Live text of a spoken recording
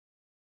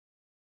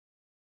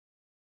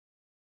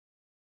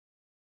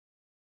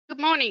Good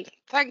morning.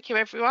 Thank you,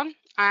 everyone,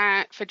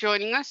 for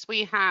joining us.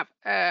 We have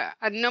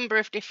a number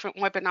of different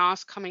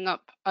webinars coming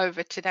up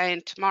over today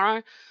and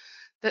tomorrow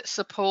that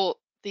support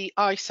the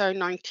ISO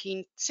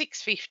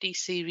 19650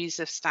 series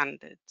of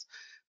standards.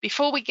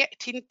 Before we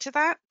get into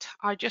that,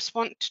 I just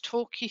want to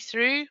talk you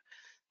through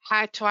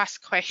how to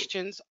ask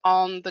questions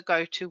on the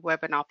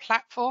GoToWebinar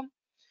platform.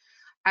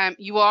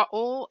 You are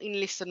all in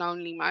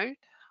listen-only mode.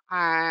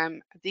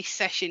 This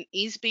session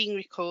is being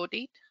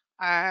recorded.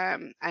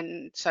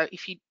 And so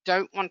if you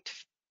don't want to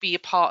be a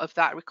part of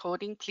that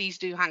recording, please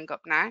do hang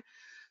up now.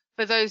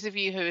 For those of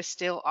you who are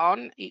still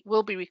on, it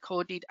will be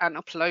recorded and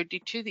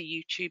uploaded to the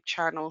YouTube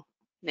channel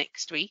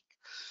next week.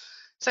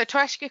 So to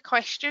ask a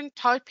question,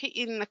 type it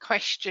in the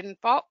question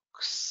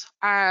box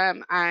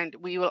and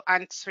we will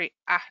answer it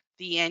at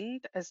the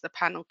end as the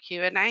panel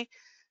Q&A.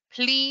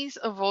 Please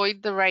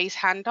avoid the raise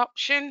hand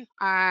option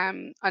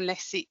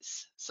unless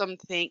it's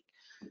something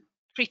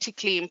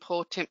critically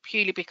important,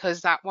 purely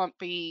because that won't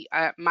be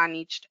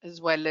managed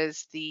as well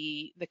as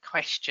the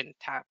question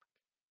tab.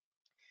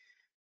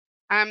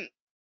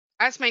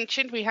 As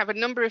mentioned, we have a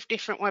number of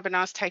different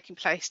webinars taking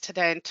place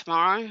today and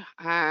tomorrow.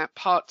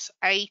 Parts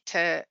A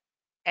to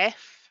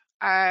F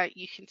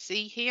you can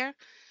see here.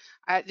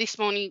 This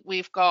morning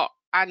we've got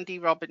Andy,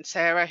 Rob and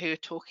Sarah who are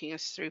talking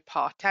us through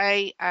part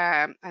A,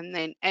 and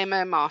then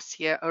Emma,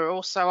 Marcia are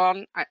also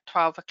on at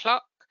 12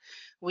 o'clock.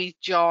 With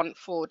John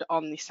Ford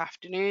on this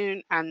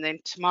afternoon, and then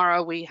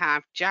tomorrow we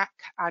have Jack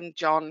and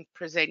John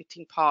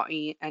presenting part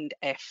E and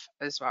F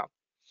as well.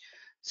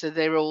 So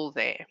they're all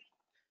there.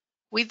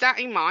 With that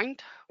in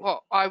mind,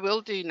 what I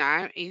will do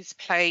now is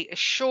play a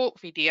short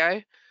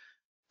video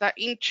that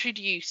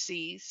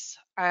introduces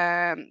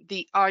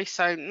the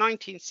ISO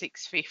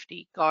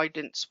 19650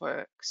 guidance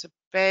work. So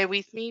bear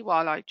with me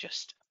while I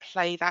just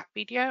play that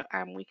video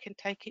and we can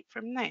take it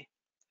from there.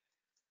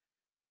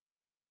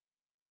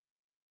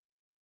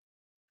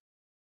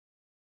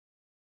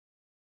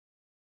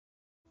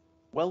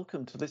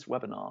 Welcome to this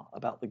webinar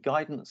about the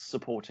guidance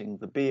supporting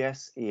the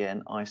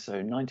BS-EN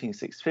ISO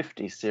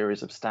 19650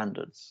 series of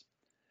standards.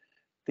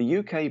 The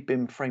UK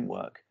BIM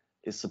Framework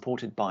is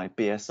supported by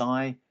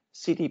BSI,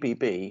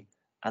 CDBB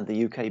and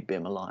the UK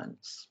BIM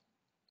Alliance.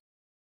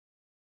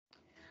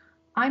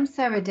 I'm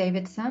Sarah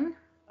Davidson.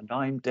 And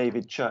I'm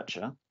David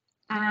Churcher.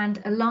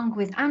 And along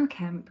with Anne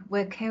Kemp,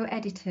 we're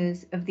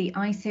co-editors of the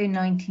ISO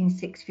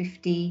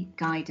 19650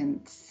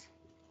 guidance.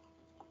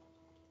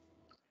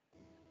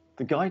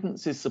 The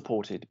guidance is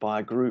supported by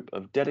a group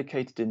of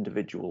dedicated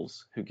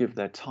individuals who give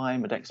their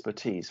time and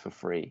expertise for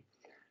free.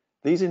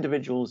 These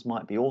individuals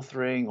might be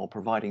authoring or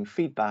providing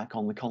feedback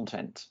on the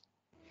content.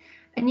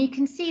 And you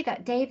can see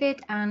that David,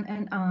 Anne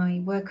and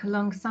I work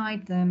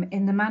alongside them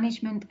in the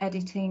management,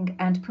 editing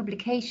and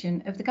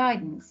publication of the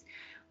guidance.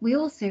 We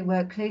also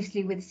work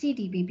closely with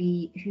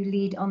CDBB, who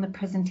lead on the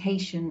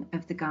presentation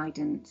of the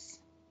guidance.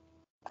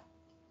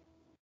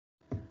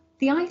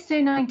 The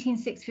ISO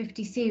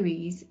 19650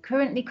 series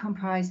currently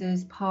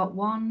comprises Part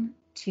 1,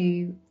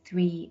 2,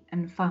 3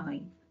 and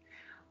 5.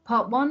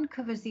 Part 1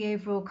 covers the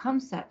overall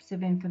concepts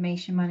of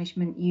information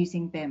management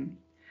using BIM.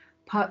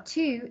 Part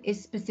 2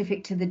 is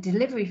specific to the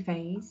delivery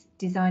phase,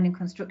 design and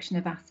construction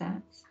of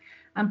assets,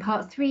 and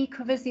Part 3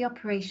 covers the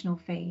operational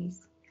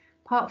phase.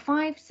 Part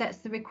 5 sets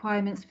the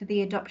requirements for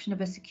the adoption of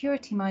a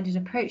security-minded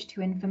approach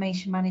to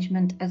information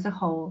management as a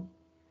whole.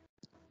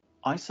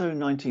 ISO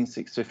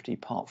 19650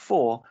 Part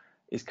 4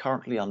 is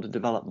currently under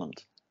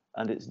development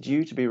and it's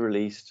due to be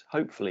released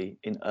hopefully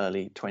in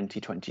early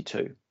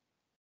 2022.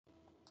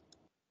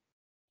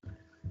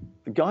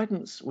 The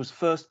guidance was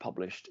first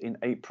published in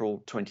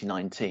April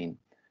 2019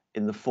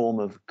 in the form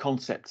of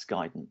concepts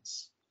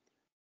guidance.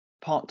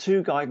 Part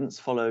 2 guidance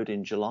followed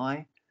in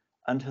July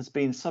and has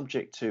been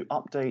subject to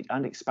update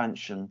and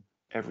expansion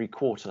every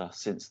quarter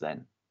since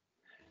then.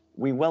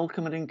 We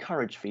welcome and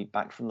encourage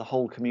feedback from the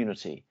whole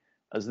community,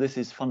 as this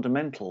is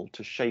fundamental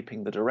to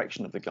shaping the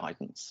direction of the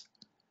guidance.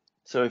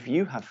 So if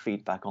you have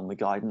feedback on the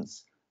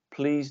guidance,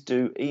 please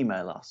do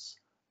email us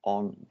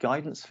on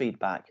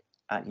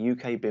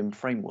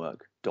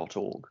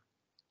guidancefeedback@ukbimframework.org.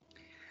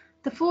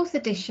 The fourth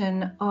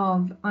edition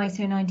of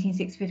ISO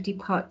 19650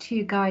 Part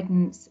 2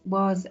 guidance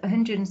was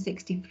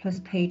 160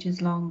 plus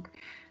pages long,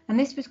 and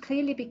this was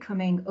clearly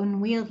becoming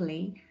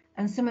unwieldy,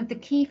 and some of the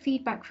key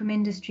feedback from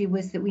industry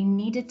was that we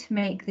needed to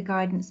make the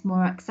guidance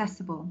more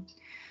accessible.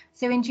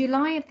 So in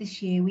July of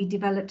this year, we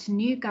developed a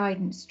new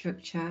guidance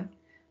structure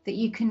that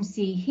you can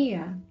see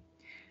here.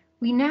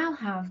 We now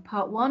have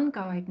Part 1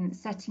 guidance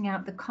setting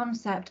out the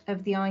concept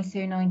of the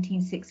ISO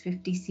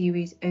 19650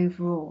 series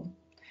overall.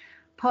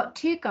 Part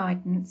 2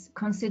 guidance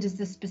considers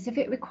the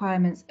specific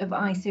requirements of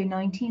ISO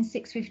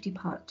 19650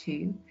 Part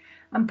 2,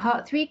 and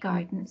Part 3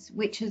 guidance,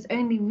 which has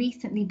only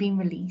recently been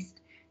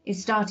released,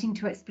 is starting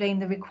to explain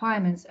the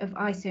requirements of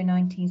ISO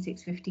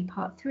 19650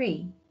 Part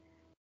 3.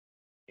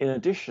 In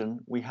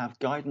addition, we have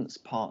guidance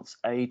parts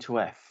A to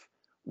F,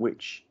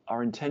 which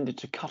are intended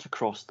to cut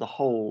across the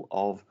whole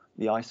of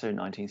the ISO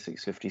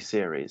 19650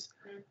 series,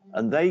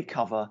 and they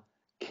cover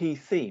key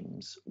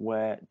themes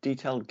where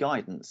detailed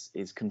guidance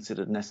is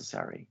considered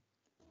necessary.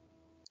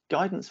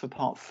 Guidance for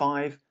Part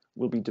 5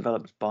 will be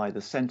developed by the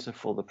Centre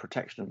for the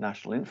Protection of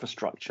National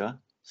Infrastructure,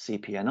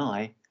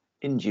 CPNI,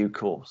 in due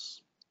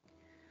course.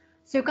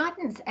 So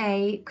Guidance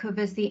A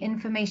covers the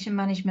information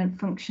management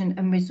function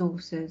and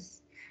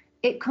resources.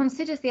 It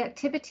considers the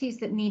activities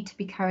that need to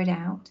be carried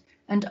out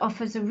and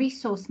offers a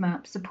resource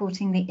map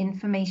supporting the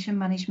information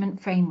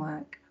management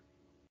framework.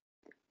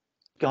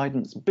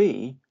 Guidance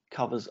B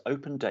covers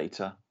open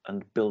data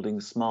and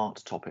building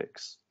smart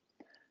topics.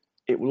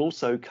 It will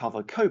also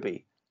cover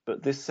COBE,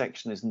 but this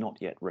section is not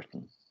yet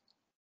written.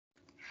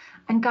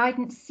 And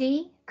Guidance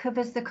C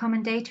covers the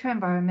common data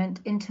environment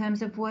in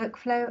terms of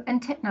workflow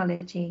and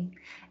technology.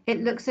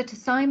 It looks at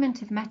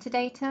assignment of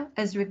metadata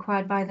as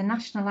required by the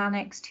National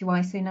Annex to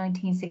ISO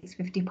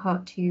 19650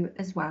 Part 2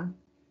 as well.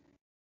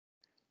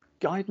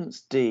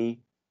 Guidance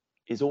D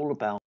is all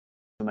about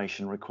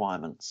information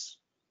requirements.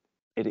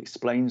 It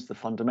explains the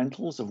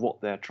fundamentals of what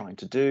they're trying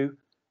to do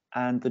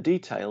and the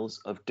details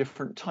of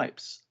different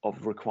types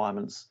of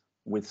requirements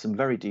with some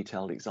very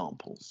detailed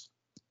examples.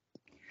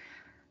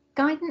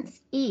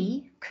 Guidance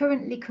E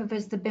currently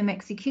covers the BIM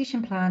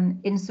execution plan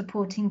in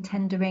supporting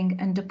tendering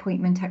and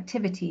appointment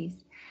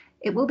activities.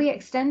 It will be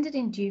extended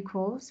in due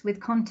course with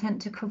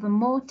content to cover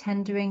more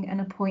tendering and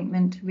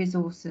appointment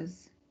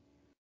resources.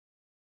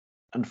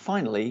 And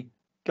finally,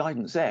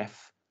 Guidance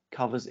F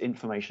covers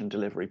information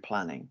delivery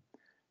planning.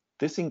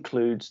 This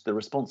includes the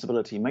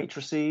responsibility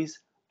matrices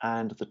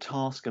and the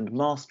task and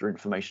master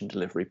information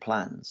delivery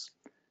plans.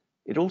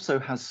 It also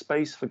has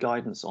space for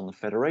guidance on the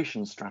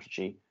federation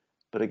strategy,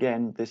 but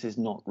again, this is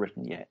not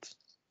written yet.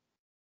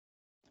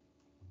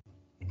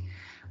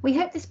 We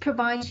hope this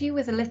provides you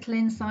with a little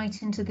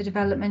insight into the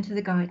development of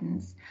the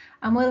guidance,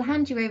 and we'll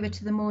hand you over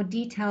to the more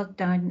detailed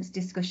guidance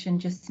discussion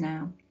just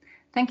now.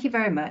 Thank you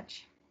very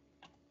much.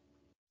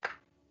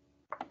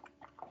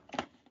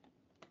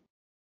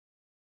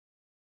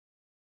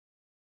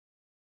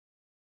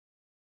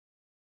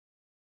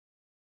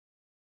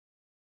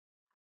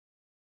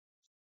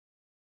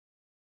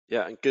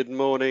 Yeah, and good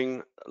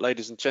morning,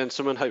 ladies and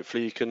gentlemen.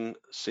 Hopefully you can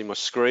see my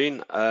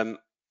screen.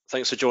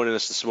 Thanks for joining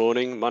us this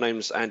morning. My name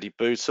is Andy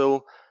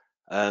Boutle.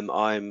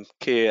 I'm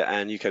Kier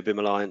and UK BIM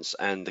Alliance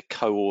and the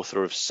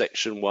co-author of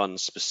Section 1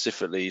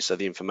 specifically, so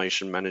the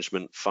information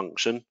management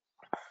function.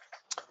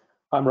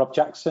 I'm Rob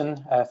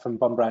Jackson from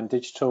Bond Brand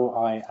Digital.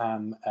 I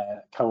am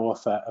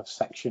co-author of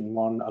Section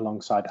 1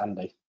 alongside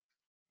Andy.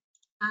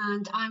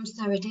 And I'm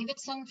Sarah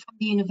Davidson from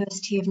the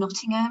University of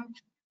Nottingham,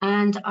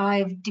 and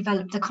I've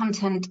developed the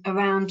content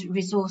around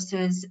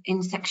resources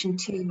in Section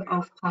 2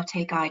 of Part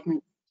A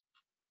guidance.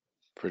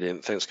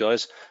 Brilliant, thanks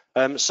guys.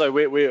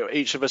 So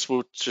each of us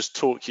will just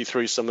talk you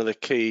through some of the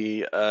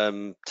key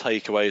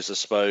takeaways, I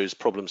suppose,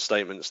 problem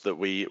statements that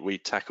we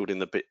tackled in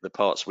the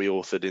parts we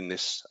authored in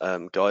this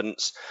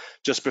guidance.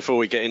 Just before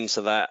we get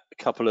into that,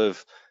 a couple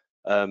of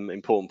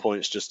important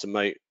points just to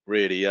make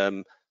really.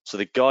 So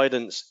the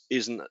guidance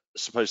isn't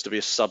supposed to be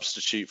a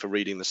substitute for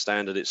reading the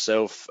standard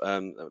itself.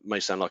 It may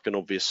sound like an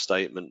obvious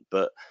statement,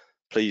 but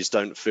please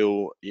don't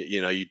feel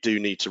you do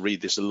need to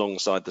read this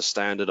alongside the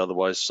standard,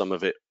 otherwise some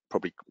of it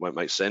probably won't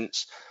make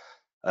sense.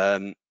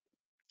 And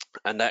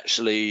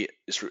actually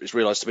it's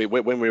realized to be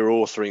when we were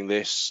authoring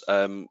this,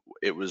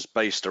 it was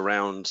based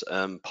around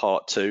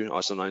Part 2,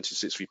 ISO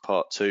 19650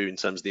 Part 2 in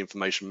terms of the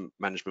information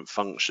management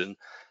function.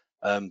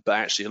 But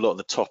actually a lot of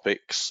the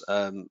topics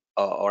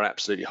are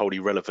absolutely wholly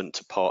relevant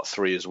to Part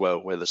 3 as well,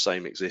 where the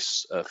same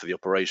exists for the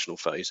operational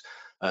phase.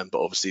 But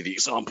obviously the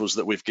examples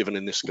that we've given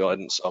in this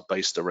guidance are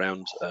based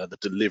around the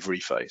delivery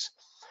phase.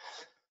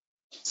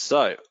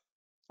 So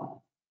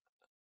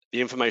the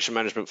information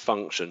management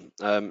function.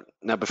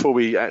 Now, before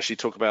we actually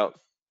talk about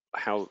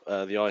how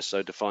the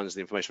ISO defines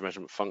the information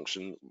management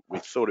function, we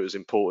thought it was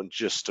important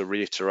just to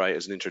reiterate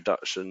as an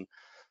introduction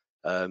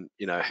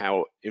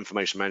how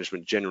information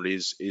management generally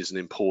is an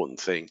important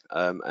thing,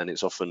 and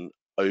it's often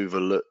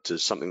overlooked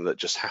as something that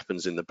just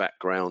happens in the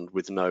background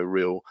with no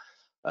real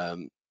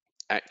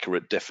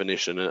accurate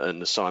definition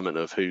and assignment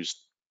of who's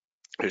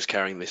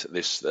carrying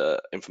this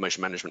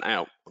information management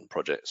out on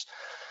projects,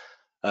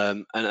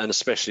 and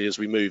especially as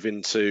we move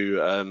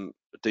into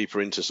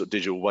deeper into sort of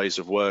digital ways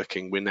of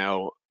working, we're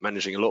now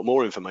managing a lot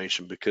more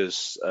information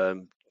because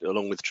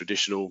along with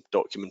traditional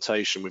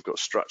documentation, we've got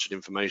structured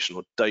information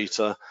or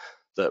data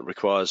that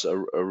requires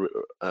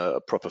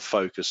a proper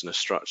focus and a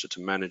structure to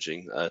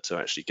managing to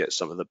actually get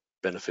some of the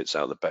benefits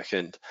out of the back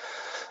end.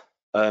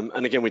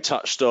 And again, we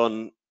touched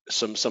on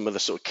some of the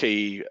sort of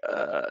key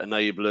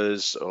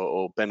enablers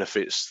or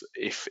benefits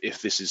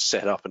if this is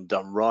set up and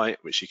done right,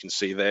 which you can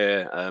see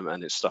there,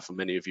 and it's stuff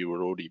many of you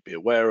will already be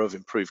aware of: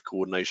 improved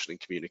coordination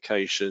and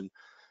communication,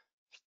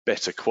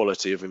 better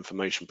quality of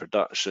information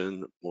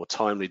production, more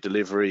timely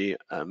delivery,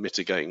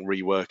 mitigating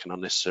rework and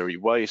unnecessary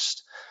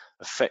waste,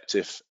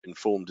 effective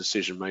informed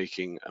decision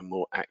making, and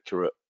more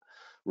accurate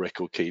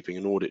record keeping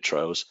and audit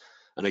trails.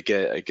 And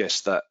again, I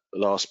guess that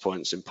last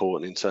point is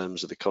important in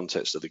terms of the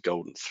context of the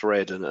golden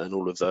thread and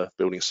all of the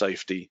building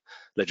safety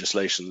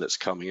legislation that's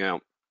coming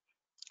out.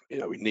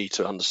 We need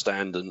to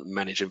understand and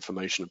manage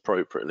information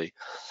appropriately.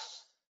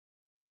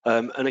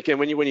 And again,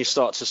 when you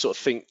start to sort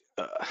of think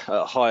at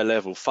a higher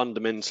level,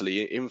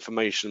 fundamentally,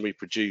 information we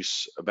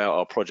produce about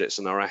our projects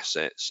and our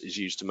assets is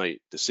used to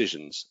make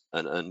decisions,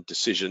 and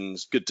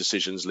good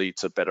decisions lead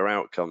to better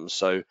outcomes.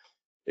 So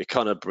it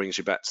kind of brings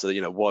you back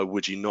to, why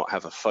would you not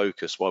have a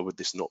focus? Why would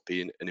this not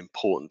be an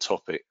important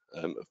topic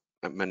of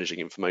managing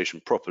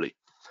information properly?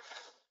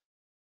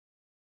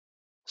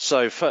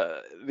 So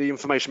for the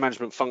information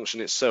management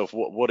function itself,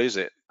 what is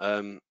it?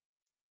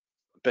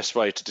 Best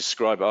way to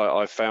describe it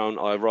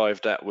I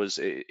arrived at was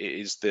it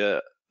is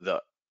the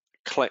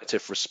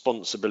collective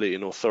responsibility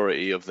and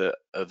authority of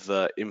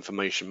the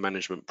information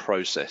management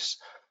process.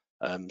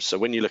 So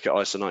when you look at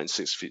ISO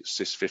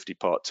 19650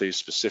 Part 2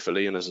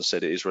 specifically, and as I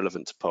said, it is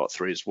relevant to Part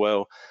 3 as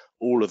well,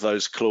 all of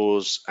those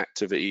clause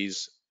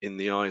activities in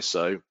the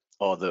ISO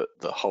are the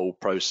whole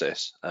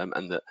process,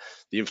 and that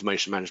the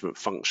information management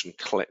function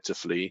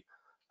collectively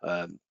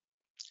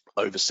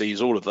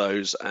oversees all of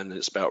those, and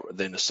it's about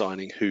then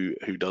assigning who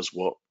does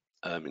what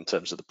in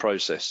terms of the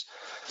process.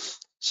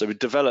 So we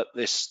developed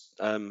this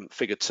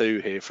figure 2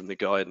 here from the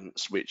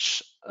guidance,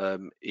 which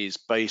is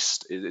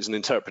an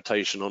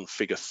interpretation on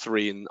figure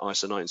 3 in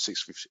ISO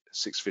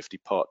 19650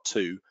 Part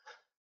 2.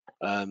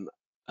 And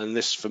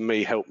this for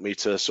me helped me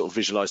to sort of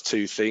visualize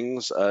two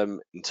things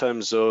in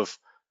terms of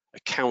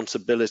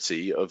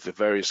accountability of the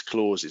various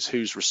clauses,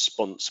 who's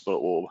responsible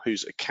or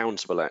who's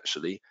accountable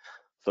actually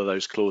for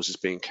those clauses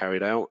being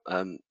carried out.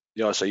 The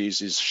ISO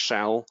uses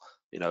shall,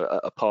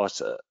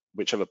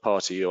 whichever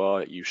party you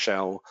are, you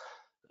shall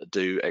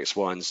do X,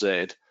 Y, and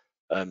Z.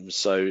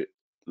 So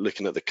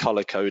looking at the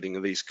color coding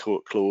of these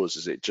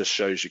clauses, it just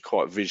shows you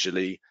quite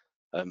visually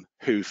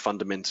who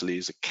fundamentally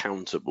is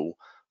accountable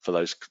for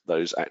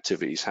those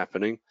activities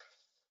happening.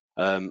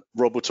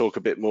 Rob will talk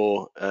a bit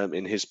more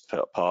in his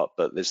part,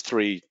 but there's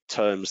three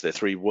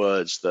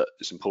words that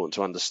it's important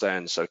to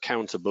understand. So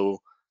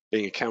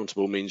being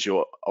accountable means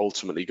you're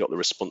ultimately got the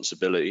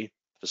responsibility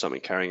for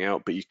something carrying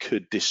out, but you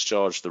could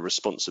discharge the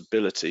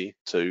responsibility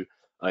to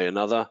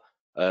another,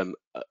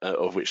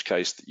 of which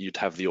case you'd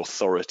have the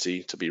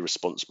authority to be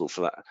responsible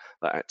for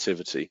that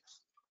activity.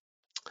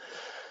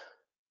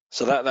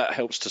 So that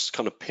helps to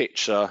kind of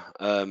picture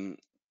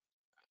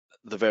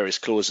the various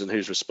clauses and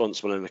who's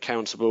responsible and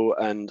accountable,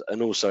 and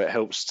also it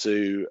helps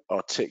to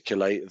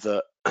articulate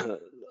that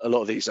a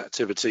lot of these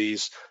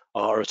activities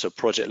are at a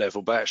project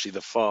level, but actually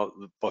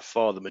by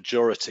far the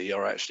majority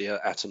are actually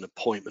at an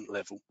appointment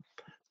level.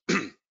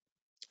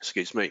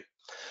 Excuse me.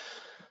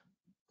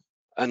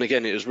 And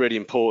again, it was really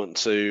important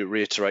to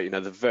reiterate,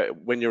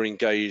 when you're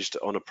engaged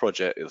on a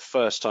project, the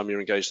first time you're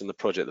engaged in the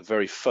project, the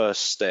very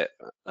first step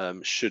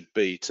should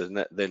be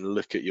to then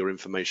look at your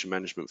information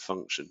management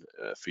function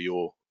for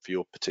your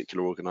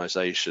particular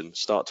organization,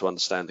 start to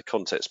understand the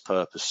context,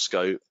 purpose,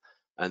 scope,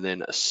 and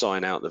then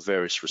assign out the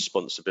various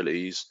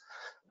responsibilities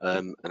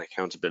and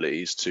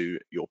accountabilities to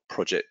your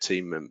project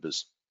team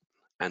members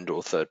and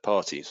or third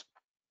parties.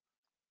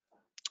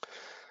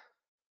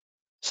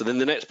 So then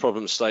the next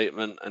problem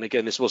statement, and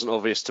again, this wasn't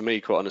obvious to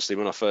me, quite honestly,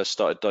 when I first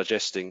started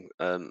digesting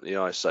the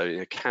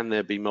ISO, can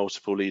there be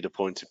multiple lead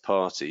appointed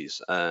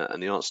parties?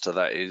 And the answer to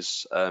that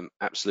is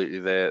absolutely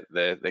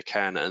there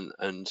can,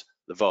 and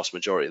the vast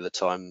majority of the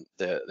time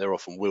there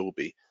often will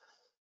be.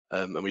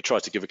 And we try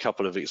to give a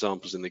couple of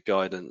examples in the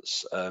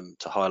guidance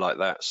to highlight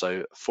that.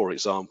 So for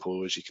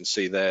example, as you can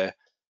see there,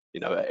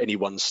 at any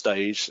one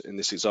stage in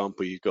this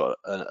example, you've got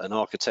an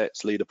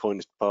architect lead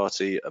appointed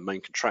party, a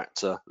main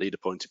contractor lead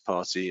appointed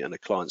party, and a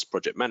client's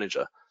project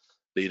manager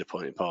lead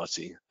appointed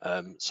party.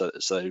 And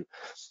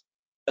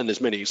there's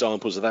many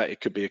examples of that.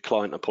 It could be a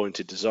client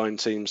appointed design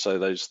team,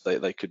 so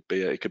it could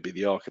be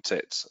the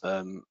architect,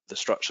 the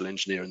structural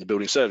engineer, and the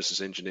building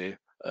services engineer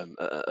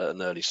at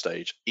an early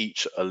stage,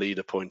 each are lead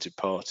appointed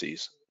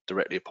parties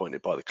directly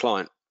appointed by the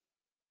client.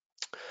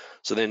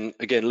 So then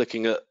again,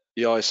 looking at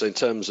the ISO in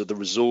terms of the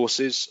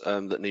resources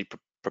that need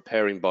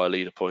preparing by a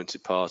lead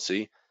appointed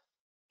party,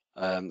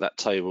 that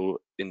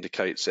table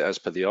indicates it as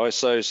per the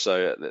ISO.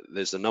 So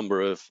there's a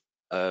number of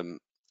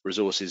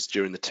resources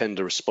during the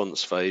tender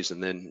response phase,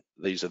 and then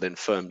these are then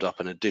firmed up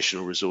and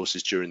additional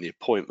resources during the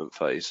appointment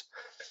phase.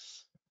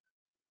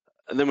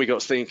 And then we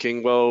got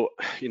thinking, well,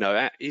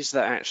 is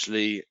that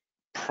actually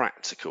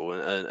practical?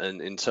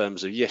 And in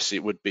terms of, yes,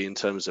 it would be in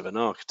terms of an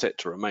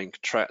architect or a main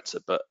contractor,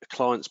 but a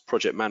client's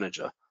project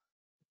manager,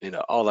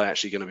 are they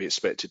actually going to be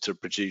expected to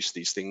produce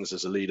these things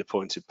as a lead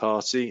appointed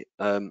party?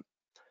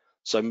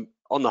 So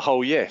on the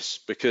whole, yes,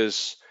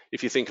 because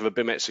if you think of a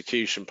BIM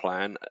execution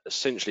plan,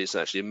 essentially it's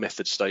actually a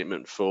method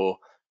statement for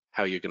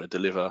how you're going to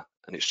deliver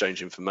and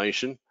exchange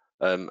information.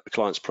 A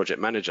client's project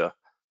manager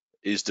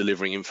is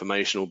delivering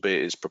information,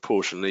 albeit is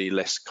proportionally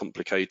less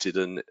complicated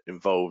and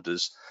involved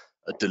as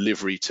a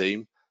delivery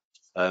team,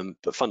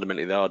 but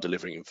fundamentally they are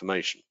delivering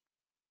information.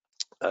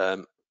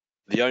 The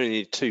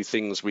only two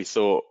things we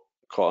thought,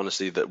 quite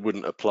honestly, that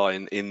wouldn't apply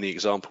in the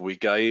example we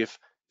gave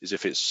is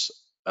if it's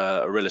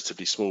a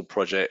relatively small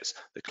project,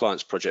 the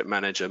client's project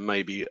manager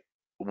may be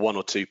one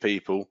or two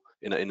people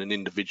in an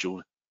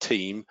individual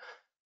team,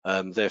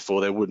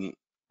 therefore there wouldn't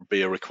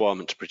be a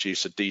requirement to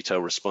produce a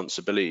detailed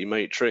responsibility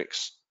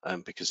matrix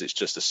because it's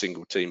just a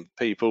single team of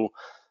people,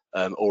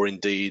 or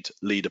indeed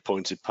lead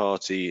appointed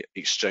party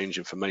exchange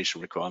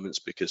information requirements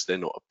because they're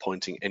not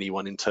appointing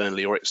anyone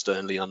internally or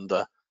externally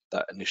under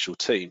that initial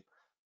team.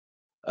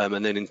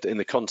 And then in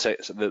the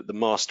context of the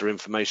master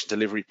information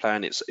delivery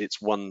plan,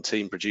 it's one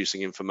team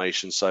producing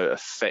information. So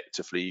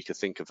effectively, you could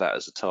think of that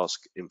as a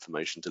task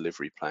information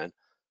delivery plan,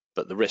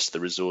 but the rest of the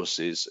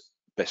resources,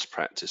 best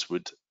practice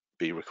would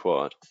be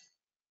required.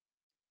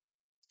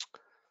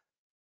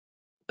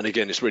 And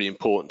again, it's really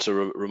important to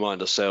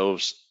remind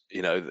ourselves,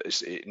 you know,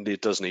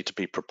 it does need to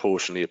be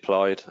proportionally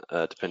applied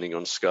depending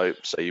on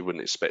scope. So you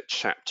wouldn't expect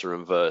chapter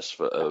and verse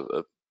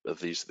of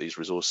these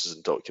resources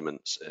and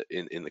documents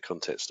in the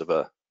context of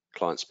a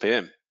client's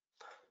PM.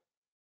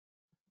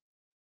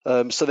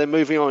 So then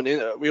moving on,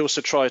 we also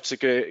try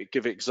to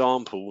give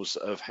examples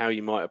of how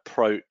you might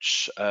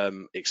approach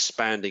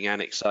expanding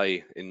Annex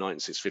A in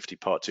 19650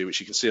 Part 2,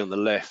 which you can see on the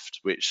left,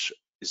 which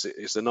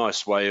is a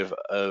nice way of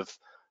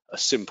a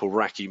simple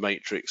RACI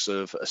matrix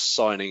of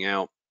assigning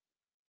out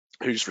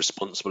who's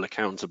responsible,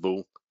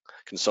 accountable,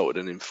 consulted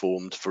and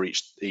informed for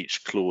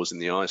each clause in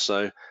the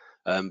ISO.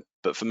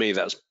 But for me,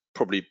 that's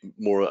probably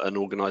more at an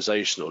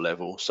organizational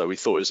level. So we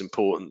thought it was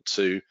important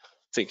to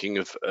thinking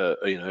of,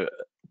 you know,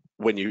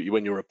 when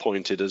you're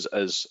appointed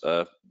as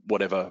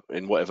whatever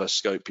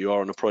scope you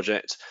are on a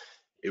project,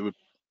 it would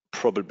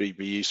probably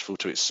be useful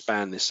to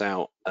expand this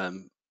out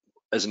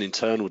as an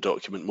internal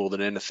document more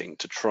than anything,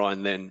 to try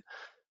and then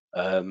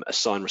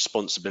assign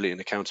responsibility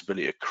and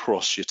accountability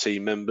across your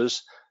team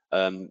members.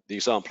 The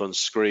example on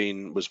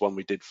screen was one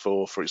we did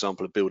for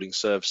example, a building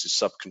services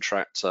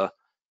subcontractor,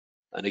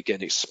 and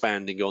again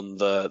expanding on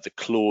the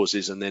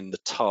clauses and then the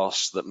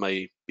tasks that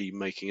may be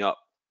making up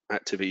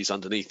activities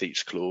underneath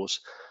each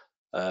clause,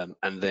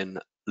 and then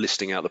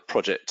listing out the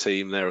project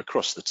team there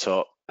across the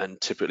top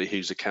and typically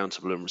who's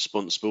accountable and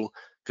responsible.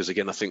 Because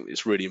again, I think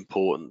it's really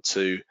important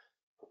to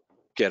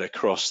get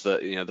across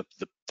that, you know,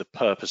 the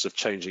purpose of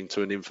changing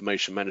to an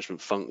information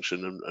management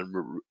function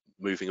and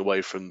moving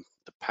away from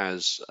the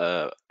PAS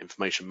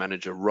information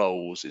manager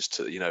roles is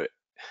to, you know,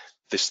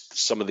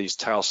 some of these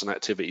tasks and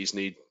activities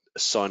need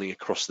assigning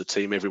across the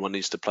team. Everyone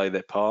needs to play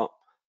their part,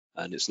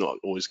 and it's not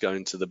always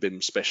going to the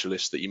BIM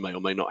specialist that you may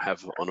or may not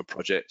have on a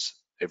project.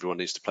 Everyone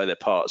needs to play their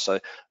part. So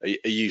a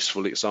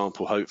useful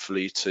example,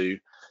 hopefully, to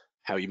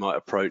how you might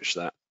approach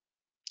that.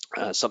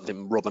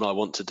 Something Rob and I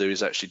want to do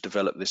is actually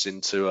develop this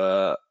into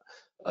a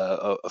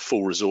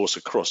full resource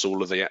across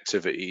all of the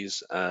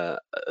activities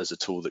as a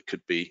tool that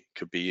could be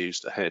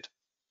used ahead.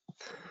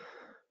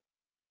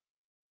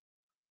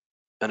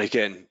 And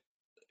again,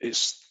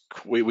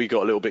 we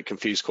got a little bit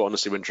confused, quite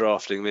honestly, when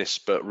drafting this,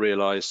 but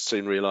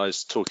soon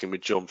realized talking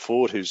with John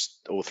Ford, who's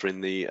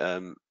authoring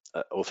the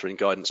authoring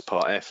guidance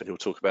part F, and he'll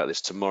talk about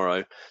this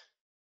tomorrow.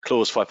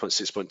 Clause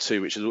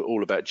 5.6.2, which is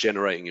all about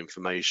generating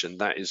information,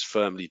 that is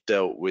firmly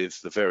dealt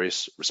with the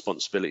various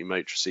responsibility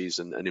matrices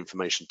and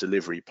information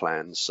delivery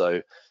plans.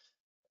 So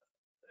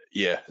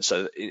yeah,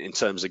 so in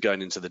terms of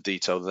going into the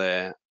detail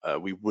there,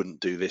 we wouldn't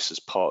do this as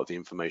part of the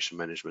information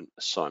management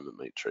assignment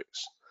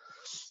matrix.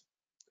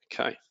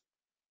 Okay.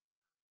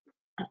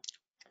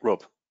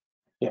 Rob.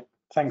 Yeah,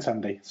 thanks,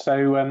 Andy.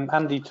 So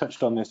Andy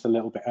touched on this a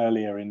little bit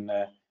earlier in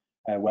the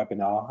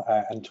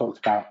webinar and talked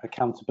about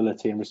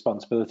accountability and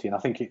responsibility. And I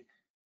think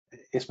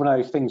it's one of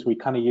those things we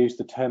kind of use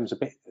the terms a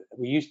bit.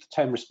 We use the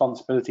term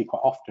responsibility quite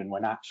often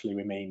when actually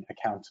we mean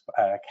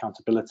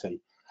accountability.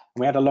 And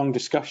we had a long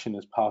discussion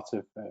as part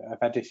of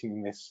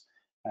editing this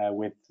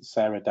with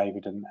Sarah,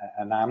 David,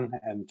 and Anne,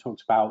 and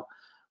talked about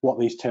what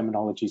these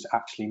terminologies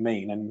actually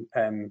mean.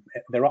 And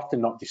they're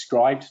often not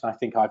described. And I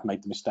think I've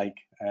made the mistake,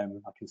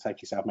 I can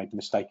safely say I've made the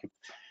mistake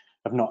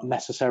of not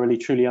necessarily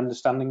truly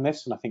understanding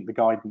this. And I think the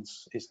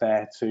guidance is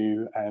there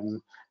to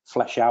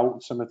flesh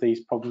out some of these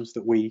problems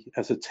that we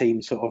as a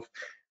team sort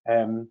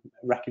of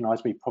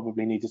recognise we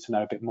probably needed to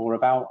know a bit more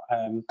about.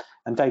 And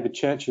David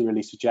Churchill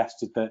really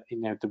suggested that, you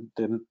know,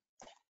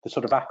 the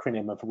sort of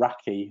acronym of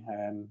RACI,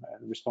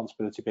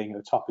 responsibility being at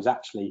the top, is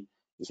actually,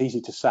 it's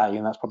easy to say,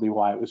 and that's probably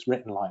why it was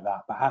written like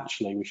that, but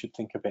actually we should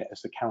think of it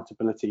as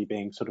accountability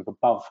being sort of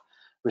above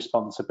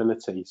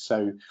responsibility.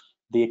 So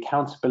the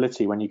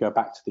accountability, when you go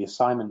back to the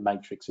assignment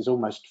matrix, is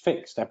almost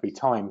fixed every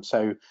time.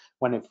 So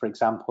when it, for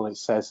example, it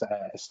says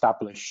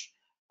establish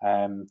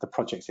the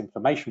project's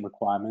information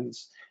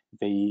requirements,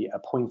 the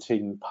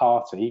appointing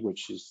party,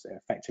 which is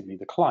effectively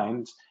the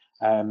client,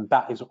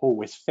 that is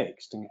always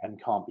fixed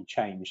and can't be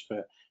changed.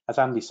 But as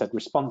Andy said,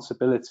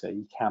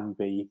 responsibility can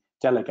be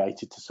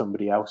delegated to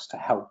somebody else to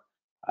help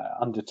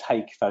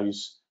undertake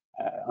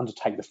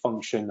the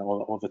function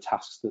or the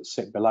tasks that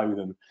sit below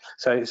them.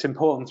 So it's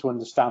important to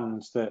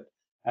understand that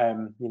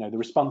you know, the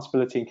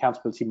responsibility and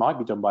accountability might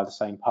be done by the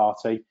same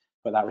party,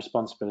 but that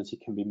responsibility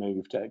can be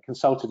moved.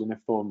 Consulted and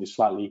informed is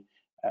slightly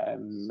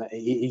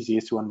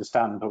easier to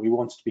understand, but we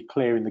wanted to be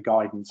clear in the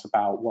guidance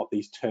about what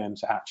these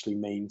terms actually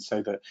mean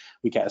so that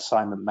we get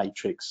assignment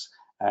matrix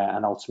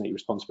and ultimately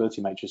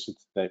responsibility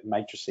matrices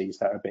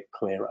that are a bit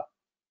clearer.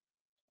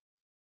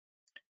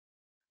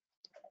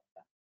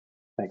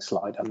 Next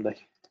slide, Andy.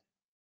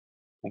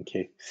 Thank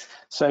you.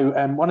 So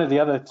one of the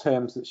other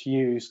terms that's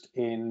used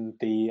in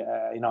the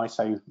in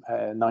ISO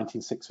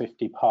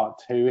 19650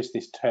 Part 2 is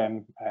this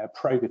term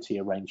probity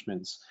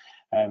arrangements.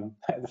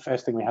 The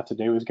first thing we had to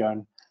do was go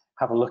and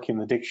have a look in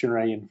the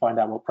dictionary and find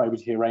out what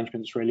probity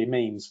arrangements really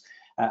means.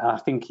 I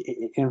think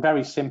in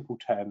very simple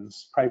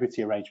terms,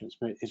 probity arrangements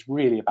is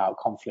really about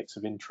conflicts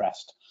of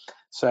interest.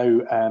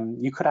 So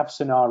you could have a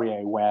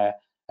scenario where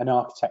an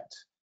architect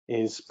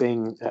is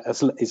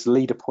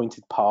lead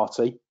appointed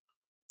party,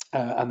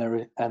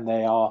 and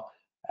they are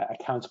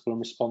accountable and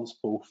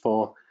responsible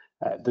for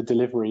the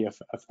delivery of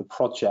the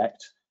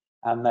project,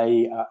 and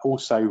they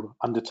also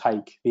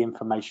undertake the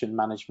information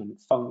management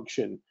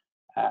function,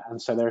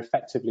 and so they're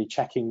effectively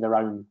checking their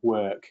own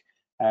work.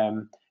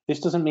 This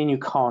doesn't mean you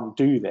can't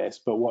do this,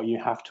 but what you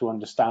have to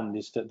understand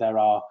is that there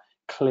are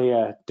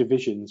clear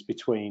divisions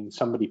between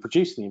somebody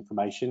producing the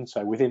information.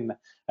 So within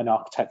an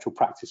architectural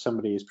practice,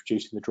 somebody is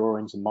producing the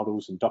drawings and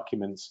models and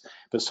documents,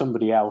 but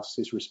somebody else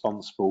is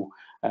responsible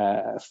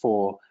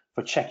for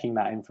checking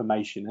that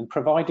information. And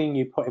providing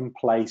you put in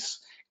place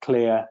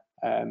clear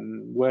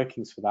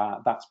workings for that,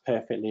 that's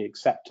perfectly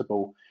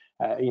acceptable.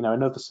 You know,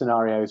 another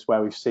scenario is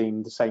where we've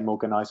seen the same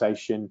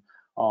organisation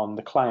on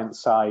the client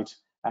side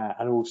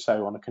and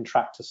also on a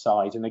contractor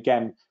side. And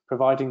again,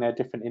 providing they're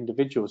different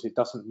individuals, it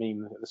doesn't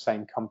mean that the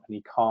same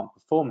company can't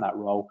perform that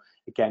role.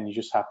 Again, you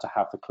just have to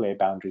have the clear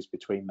boundaries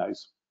between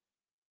those.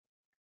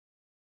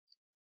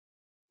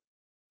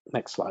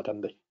 Next slide,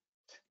 Andy.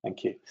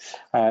 Thank you.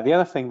 The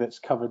other thing that's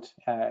covered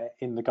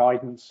in the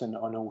guidance and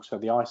also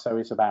the ISO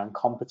is around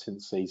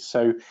competencies.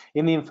 So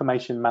in the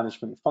information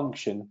management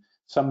function,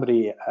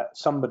 somebody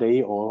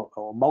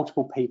or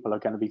multiple people are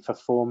going to be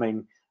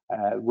performing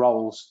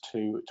roles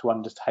to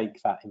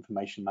undertake that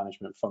information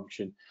management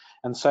function.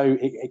 And so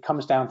it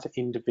comes down to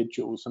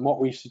individuals. And what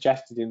we've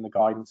suggested in the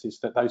guidance is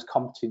that those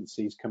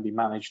competencies can be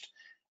managed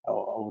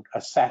or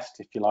assessed,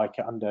 if you like,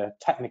 under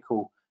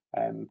technical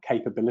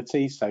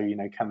capabilities. So, you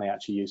know, can they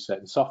actually use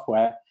certain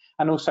software,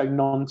 and also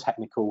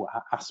non-technical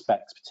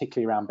aspects,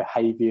 particularly around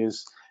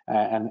behaviours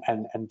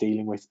and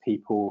dealing with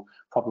people,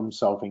 problem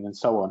solving, and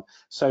so on.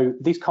 So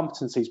these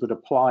competencies would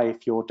apply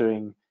if you're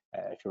doing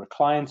if you're a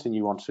client and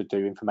you want to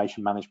do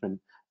information management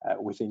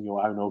within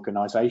your own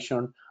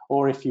organisation,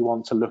 or if you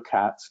want to look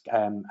at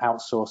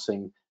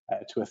outsourcing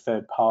to a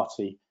third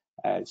party.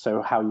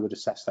 So how you would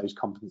assess those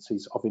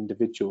competencies of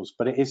individuals.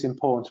 But it is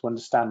important to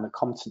understand that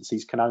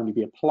competencies can only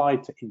be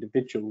applied to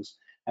individuals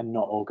and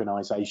not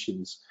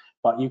organisations.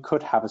 But you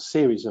could have a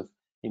series of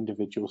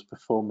individuals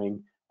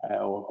performing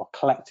or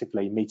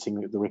collectively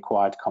meeting the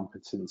required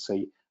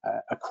competency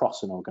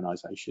across an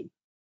organisation.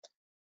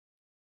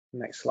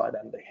 Next slide,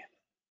 Andy.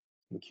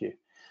 Thank you.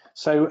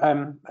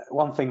 So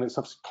one thing that's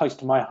close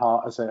to my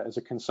heart as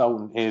a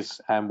consultant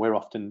is we're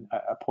often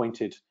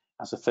appointed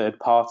as a third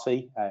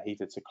party,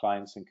 either to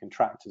clients and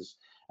contractors.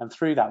 And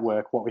through that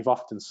work, what we've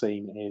often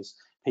seen is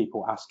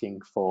people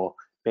asking for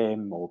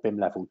BIM or BIM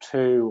level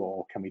 2,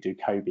 or can we do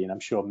COBie? And I'm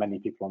sure many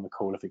people on the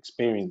call have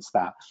experienced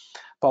that.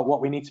 But what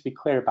we need to be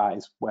clear about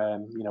is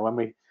when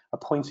we're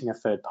appointing a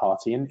third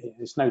party, and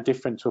it's no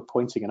different to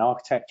appointing an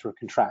architect or a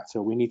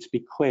contractor, we need to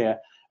be clear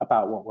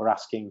about what we're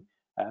asking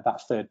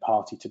that third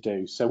party to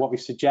do. So what we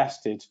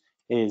suggested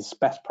is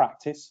best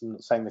practice. I'm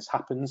not saying this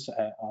happens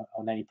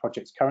on any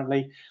projects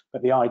currently,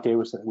 but the idea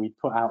was that we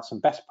put out some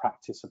best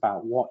practice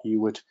about what you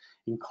would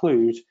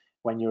include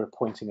when you're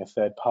appointing a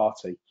third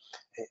party.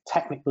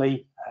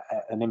 Technically,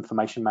 an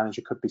information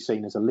manager could be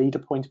seen as a lead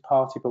appointed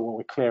party, but what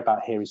we're clear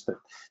about here is that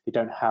they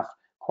don't have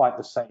quite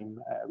the same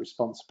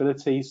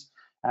responsibilities.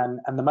 And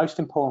the most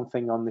important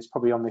thing on this,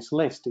 probably on this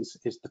list,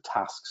 is the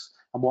tasks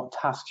and what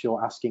tasks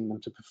you're asking them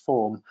to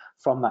perform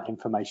from that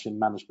information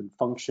management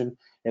function.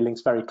 It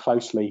links very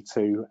closely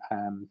to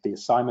the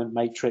assignment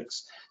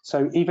matrix.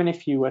 So even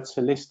if you were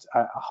to list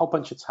a whole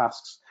bunch of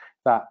tasks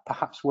that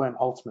perhaps weren't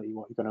ultimately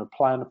what you're going to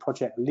apply on a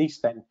project, at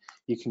least then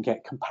you can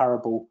get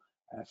comparable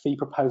fee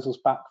proposals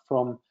back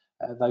from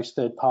those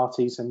third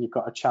parties, and you've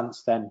got a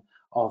chance then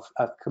of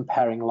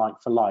comparing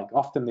like for like.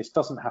 Often this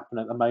doesn't happen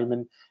at the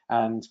moment,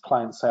 and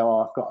clients say,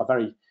 oh, I've got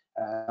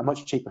a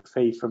much cheaper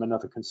fee from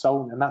another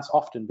consultant, and that's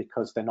often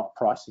because they're not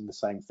pricing the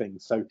same thing.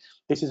 So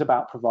this is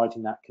about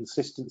providing that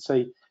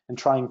consistency and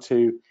trying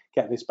to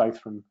get this both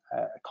from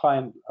a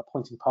client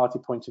appointing party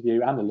point of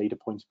view and a lead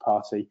appointed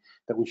party,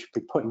 that we should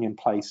be putting in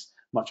place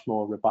much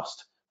more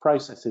robust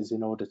processes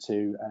in order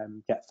to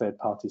get third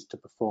parties to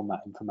perform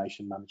that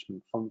information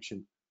management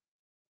function.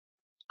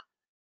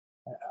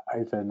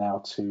 Over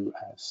now to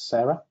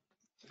Sarah.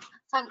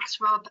 Thanks,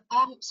 Rob.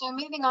 So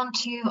moving on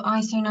to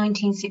ISO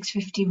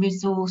 19650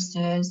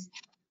 resources.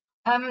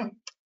 The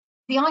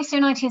ISO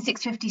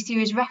 19650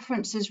 series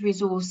references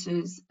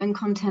resources and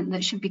content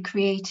that should be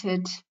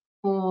created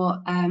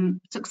for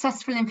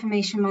successful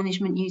information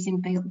management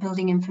using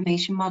building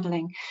information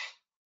modelling.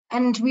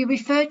 And we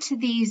refer to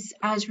these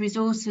as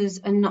resources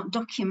and not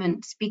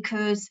documents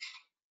because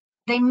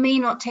they may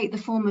not take the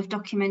form of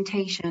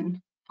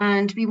documentation,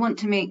 and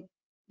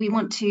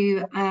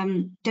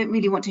don't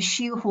really want to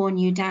shoehorn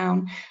you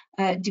down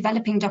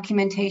developing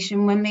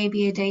documentation when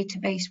maybe a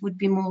database would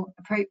be more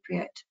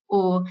appropriate,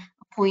 or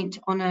a point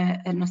on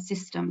a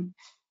system.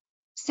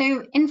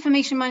 So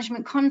information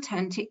management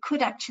content, it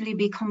could actually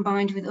be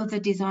combined with other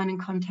design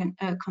and content,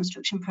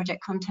 construction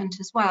project content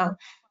as well.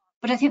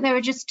 But I think there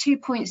are just 2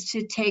 points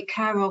to take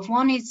care of.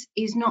 One is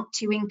not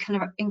to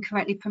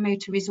incorrectly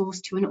promote a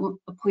resource to an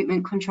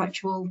appointment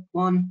contractual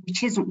one,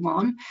 which isn't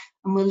one,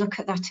 and we'll look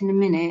at that in a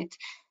minute.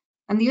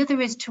 And the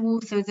other is to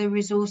author the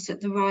resource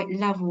at the right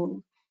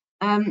level.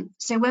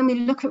 So when we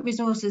look at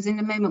resources in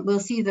a moment, we'll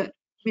see that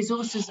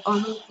resources are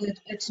authored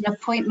at an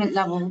appointment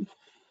level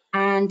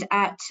and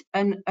at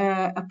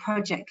a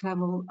project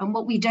level. And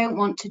what we don't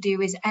want to do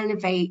is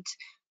elevate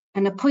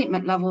an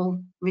appointment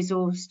level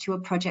resource to a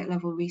project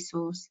level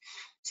resource.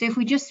 So if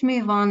we just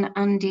move on,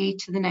 Andy,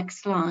 to the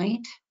next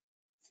slide.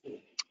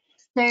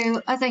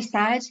 So as I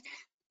said,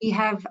 we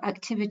have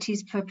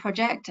activities per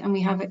project and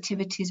we have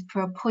activities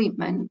per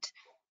appointment.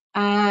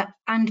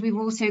 And we've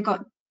also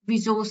got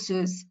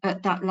resources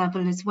at that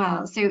level as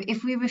well. So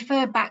if we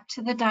refer back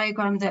to the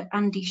diagram that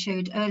Andy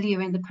showed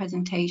earlier in the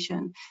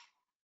presentation,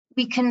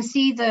 we can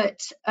see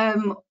that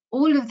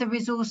all of the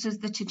resources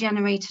that are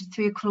generated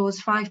through clause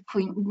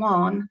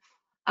 5.1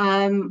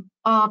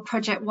 are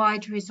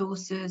project-wide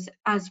resources,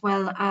 as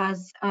well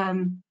as,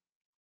 and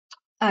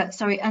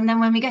then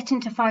when we get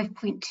into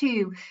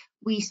 5.2,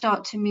 we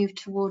start to move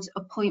towards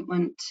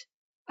appointment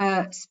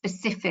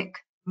specific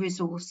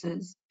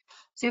resources.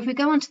 So if we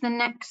go on to the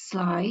next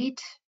slide,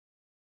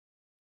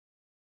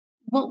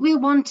 what we're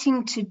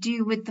wanting to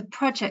do with the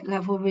project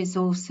level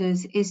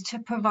resources is to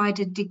provide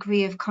a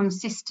degree of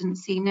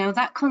consistency. Now,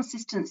 that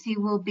consistency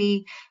will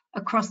be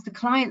across the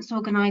client's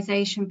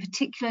organization,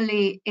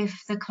 particularly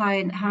if the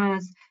client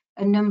has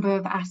a number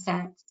of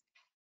assets.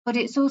 But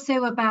it's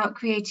also about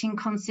creating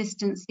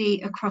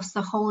consistency across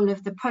the whole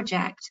of the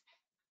project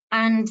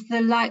and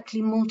the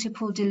likely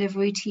multiple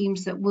delivery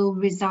teams that will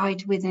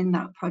reside within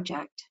that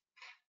project.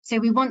 So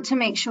we want to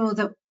make sure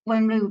that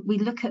when we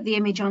look at the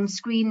image on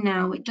screen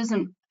now, it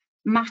doesn't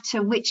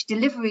matter which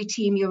delivery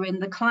team you're in,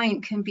 the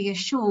client can be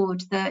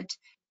assured that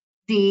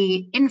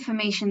the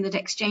information that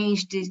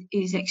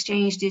is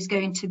exchanged is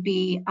going to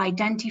be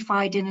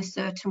identified in a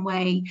certain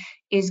way,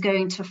 is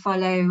going to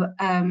follow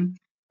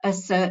a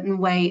certain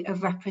way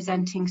of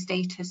representing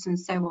status and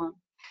so on.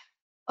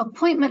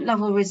 Appointment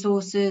level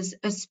resources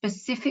are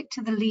specific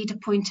to the lead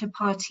appointed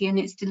party and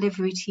its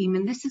delivery team.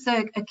 And this is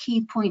a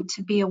key point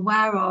to be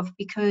aware of,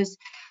 because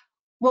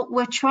what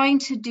we're trying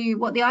to do,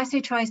 what the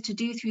ISO tries to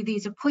do through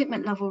these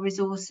appointment level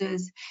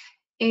resources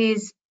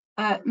is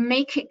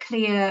make it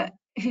clear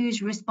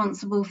who's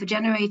responsible for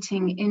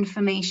generating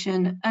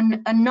information,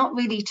 and not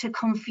really to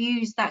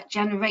confuse that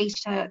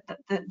generator,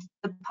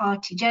 the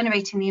party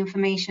generating the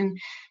information,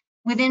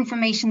 with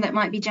information that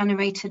might be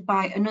generated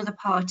by another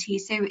party.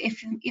 So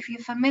if you're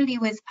familiar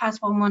with PAS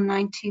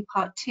 1192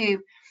 Part 2,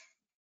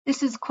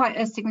 this is quite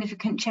a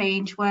significant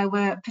change where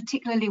we're,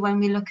 particularly when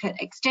we look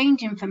at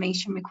exchange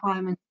information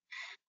requirements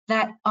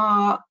that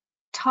are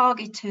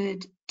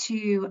targeted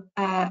to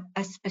a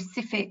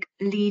specific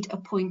lead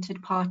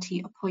appointed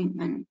party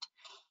appointment.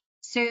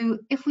 So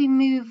if we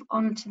move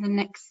on to the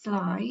next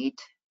slide,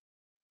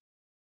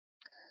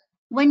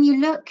 when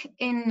you look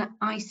in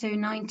ISO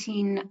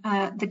 19,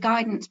 the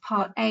guidance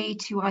part A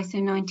to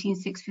ISO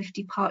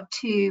 19650 part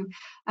 2,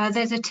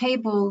 there's a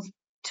table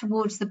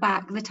towards the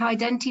back that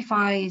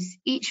identifies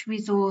each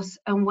resource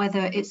and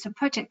whether it's a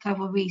project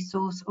level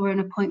resource or an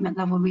appointment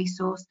level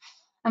resource.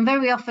 And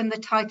very often the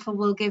title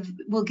will give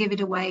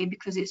it away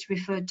because it's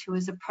referred to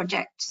as a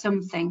project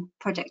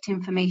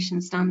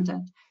information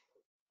standard.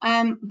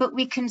 But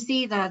we can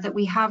see there that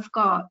we have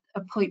got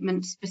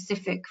appointment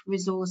specific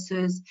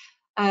resources,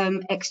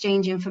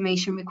 exchange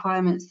information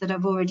requirements that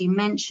I've already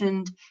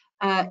mentioned,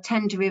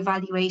 tender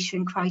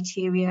evaluation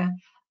criteria,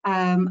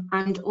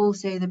 and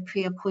also the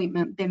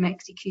pre-appointment BIM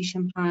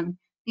execution plan.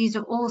 These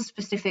are all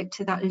specific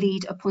to that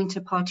lead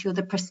appointed party or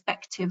the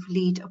prospective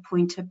lead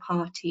appointed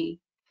party.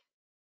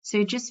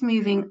 So just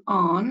moving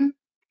on.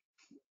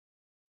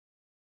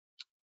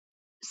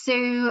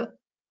 So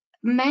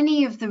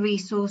many of the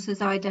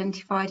resources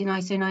identified in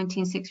ISO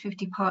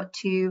 19650 Part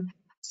 2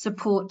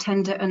 support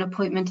tender and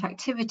appointment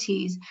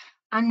activities,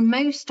 and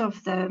most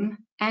of them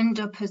end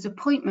up as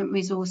appointment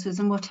resources.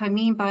 And what I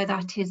mean by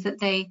that is that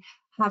they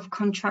have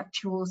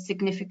contractual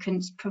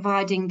significance,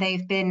 providing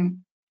they've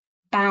been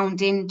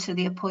bound into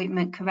the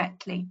appointment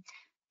correctly.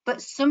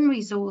 But some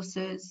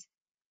resources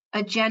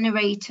are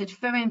generated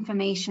for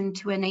information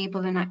to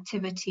enable an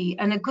activity.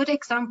 And a good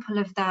example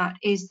of that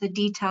is the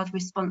detailed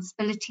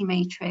responsibility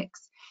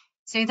matrix.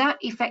 So that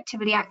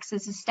effectively acts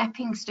as a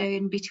stepping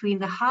stone between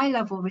the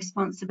high-level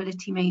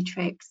responsibility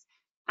matrix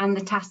and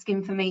the task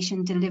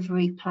information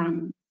delivery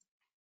plan.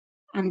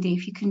 Andy,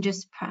 if you can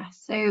just press.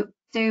 So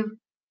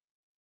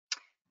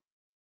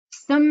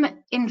some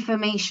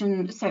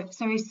information,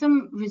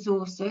 some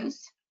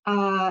resources,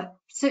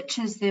 such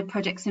as the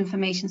project's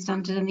information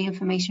standard and the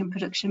information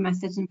production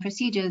methods and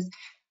procedures,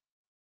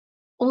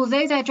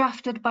 although they're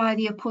drafted by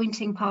the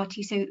appointing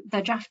party, so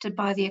they're drafted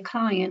by the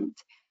client,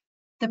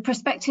 The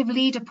prospective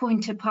lead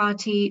appointed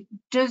party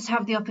does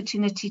have the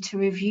opportunity to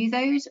review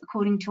those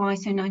according to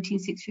ISO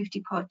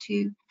 19650 Part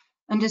 2.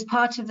 And as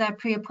part of their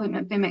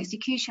pre-appointment BIM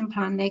execution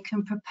plan, they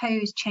can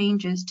propose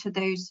changes to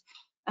those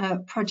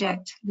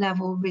project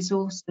level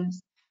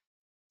resources.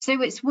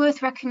 So it's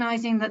worth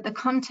recognising that the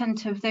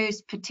content of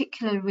those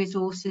particular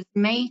resources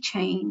may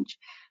change,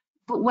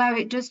 but where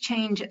it does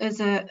change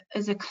as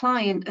a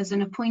client, as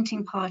an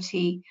appointing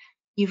party,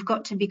 you've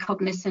got to be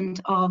cognizant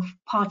of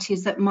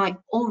parties that might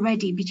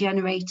already be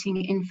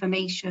generating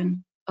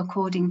information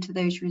according to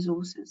those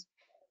resources.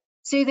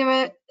 So there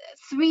are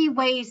three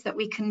ways that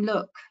we can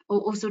look,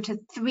 or sort of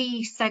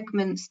three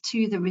segments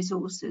to the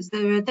resources.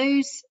 There are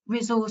those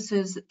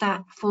resources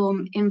that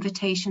form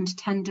invitation to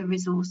tender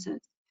resources,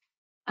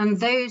 and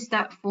those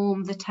that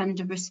form the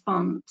tender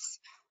response,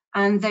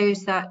 and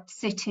those that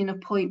sit in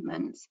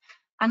appointments.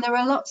 And there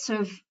are lots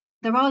of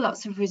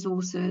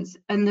resources,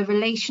 and the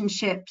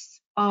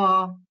relationships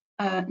are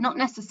not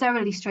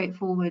necessarily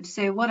straightforward.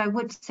 So what I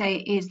would say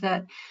is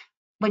that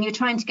when you're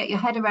trying to get your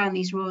head around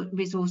these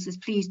resources,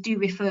 please do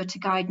refer to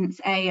Guidance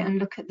A and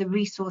look at the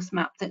resource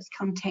map that's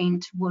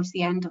contained towards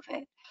the end of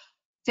it.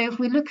 So if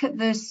we look at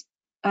this,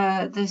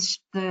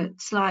 the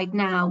slide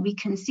now, we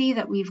can see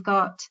that we've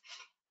got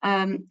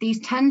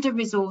these tender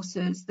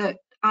resources that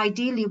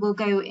ideally will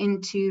go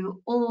into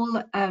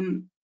all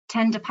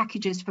tender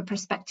packages for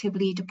prospective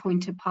lead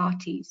appointed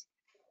parties.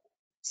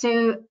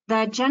 So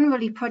they're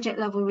generally project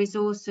level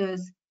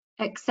resources,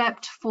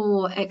 except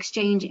for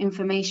exchange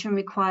information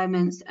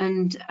requirements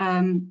and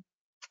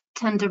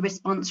tender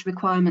response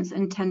requirements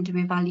and tender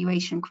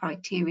evaluation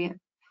criteria.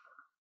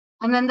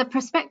 And then the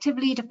prospective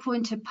lead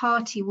appointed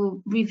party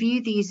will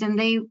review these, and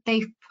they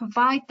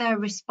provide their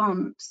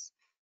response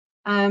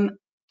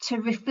to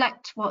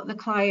reflect what the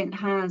client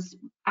has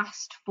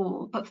asked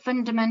for. But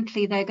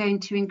fundamentally, they're going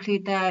to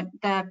include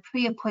their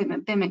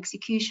pre-appointment BIM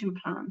execution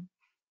plan.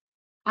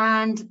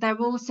 And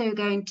they're also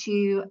going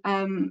to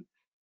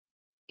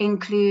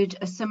include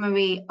a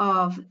summary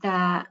of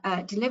their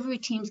delivery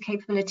team's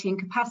capability and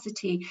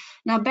capacity.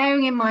 Now,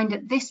 bearing in mind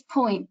at this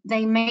point,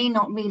 they may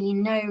not really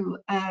know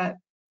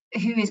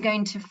who is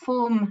going to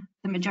form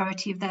the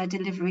majority of their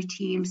delivery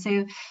team.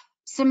 So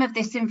some of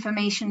this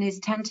information is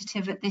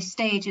tentative at this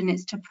stage, and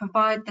it's to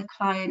provide the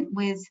client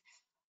with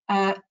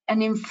an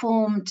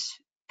informed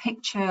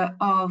picture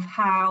of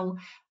how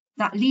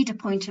that lead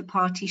appointed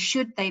party,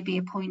 should they be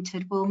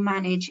appointed, will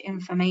manage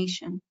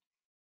information.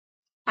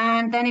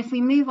 And then if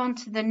we move on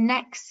to the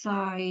next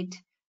slide,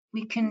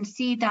 we can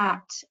see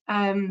that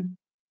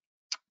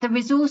the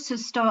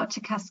resources start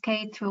to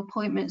cascade through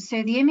appointments.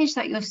 So the image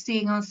that you're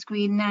seeing on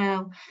screen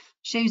now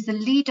shows the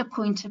lead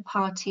appointed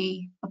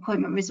party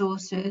appointment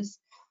resources,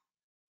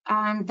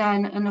 and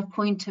then an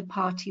appointed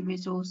party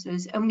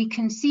resources. And we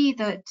can see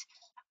that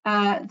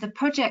the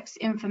project's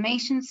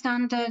information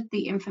standard,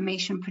 the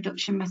information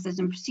production methods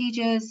and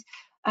procedures,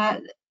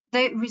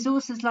 the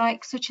resources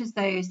such as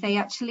those, they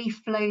actually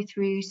flow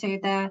through, so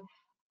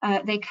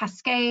they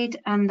cascade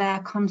and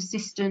they're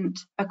consistent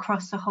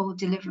across the whole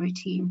delivery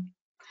team.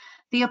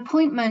 The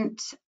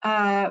appointment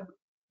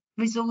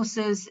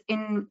resources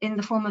in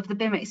the form of the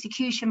BIM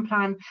execution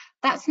plan,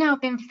 that's now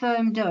been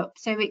firmed up.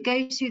 So it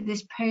goes through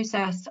this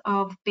process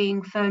of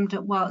being firmed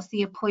up whilst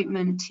the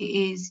appointment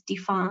is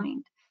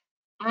defined.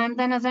 And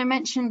then, as I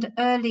mentioned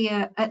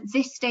earlier, at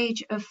this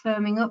stage of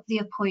firming up the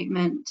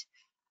appointment,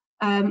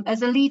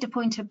 as a lead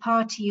appointed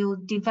party, you'll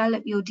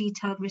develop your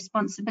detailed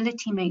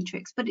responsibility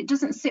matrix, but it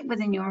doesn't sit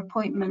within your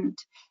appointment.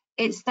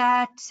 It's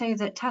there so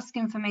that task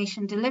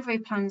information delivery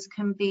plans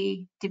can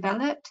be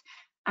developed.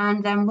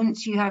 And then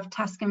once you have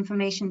task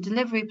information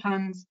delivery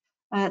plans,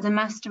 the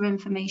master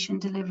information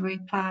delivery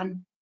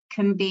plan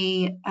can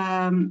be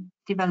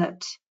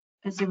developed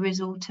as a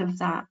result of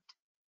that.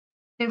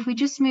 So if we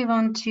just move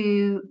on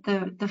to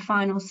the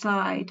final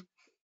slide.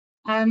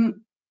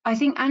 I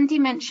think Andy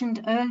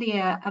mentioned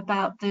earlier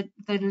about the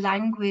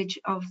language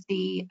of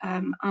the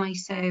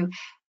ISO,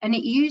 and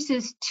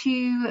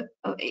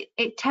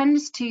it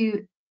tends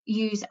to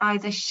use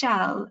either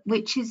shall,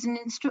 which is an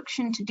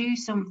instruction to do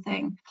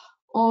something,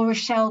 or a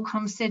shall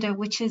consider,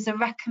 which is a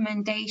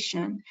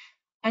recommendation.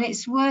 And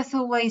it's worth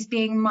always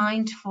being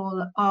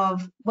mindful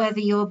of whether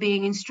you're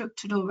being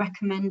instructed or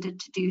recommended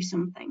to do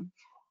something.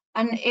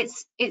 And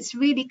it's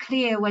really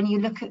clear when you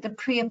look at the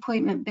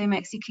pre-appointment BIM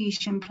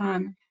execution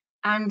plan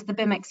and the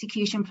BIM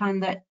execution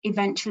plan that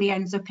eventually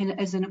ends up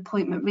as an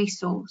appointment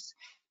resource.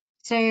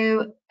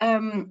 So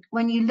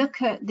when you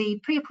look at the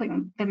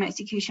pre-appointment BIM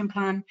execution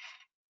plan,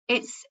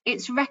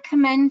 it's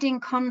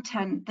recommending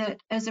content that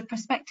as a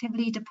prospective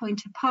lead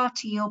appointed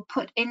party, you'll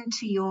put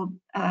into your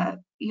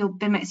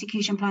BIM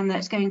execution plan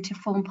that's going to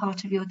form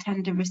part of your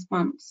tender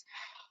response.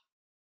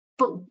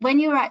 But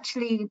when you're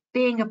actually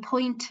being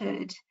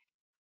appointed,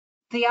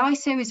 the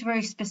ISO is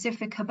very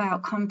specific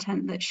about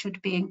content that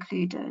should be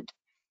included.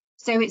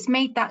 So it's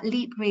made that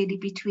leap really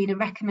between a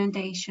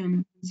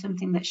recommendation and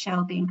something that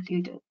shall be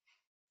included.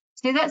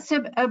 So that's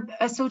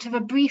a sort of a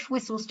brief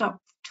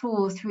whistle-stop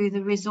tour through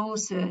the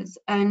resources,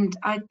 and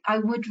I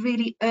would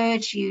really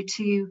urge you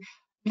to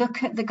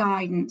look at the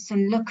guidance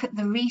and look at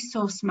the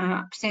resource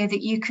map so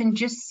that you can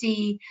just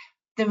see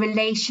the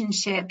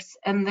relationships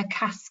and the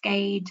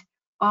cascade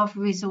of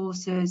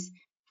resources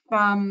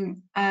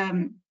from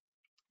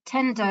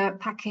tender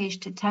package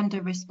to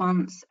tender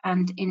response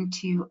and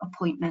into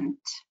appointment.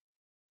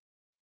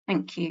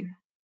 Thank you.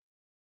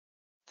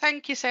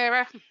 Thank you,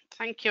 Sarah.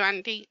 Thank you,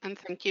 Andy, and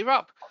thank you,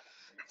 Rob.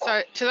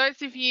 So to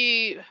those of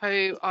you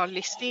who are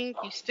listening,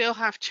 you still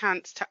have a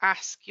chance to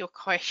ask your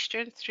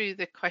question through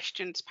the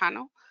questions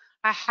panel.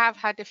 I have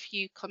had a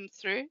few come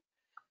through.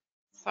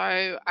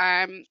 So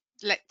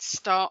let's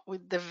start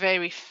with the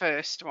very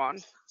first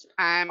one.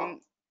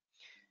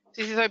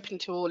 This is open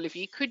to all of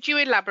you. Could you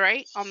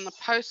elaborate on the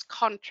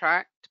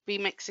post-contract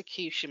BIM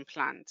execution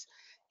plans?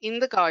 In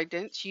the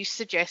guidance, you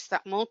suggest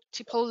that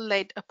multiple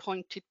lead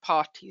appointed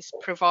parties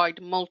provide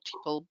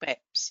multiple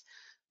BEPs.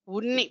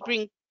 Wouldn't it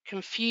bring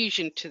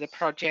confusion to the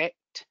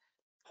project?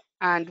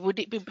 And would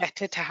it be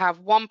better to have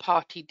one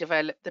party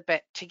develop the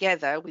BEP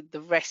together with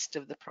the rest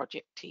of the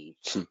project team?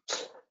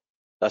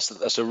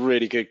 That's a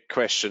really good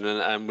question,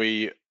 and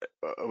we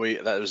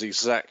that was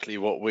exactly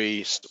what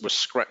we were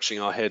scratching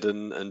our head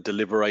and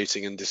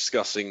deliberating and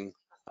discussing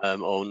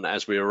on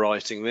as we were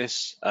writing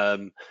this.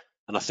 And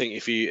I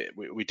think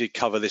we did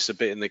cover this a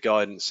bit in the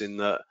guidance, in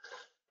that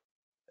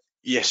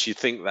yes, you'd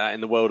think that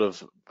in the world of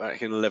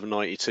back in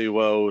 1192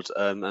 world,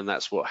 and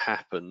that's what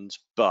happened.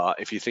 But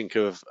if you think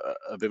of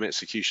a BIM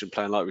execution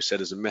plan, like we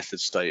said, as a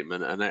method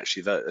statement, and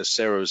actually that, as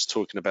Sarah was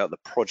talking about, the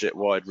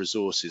project-wide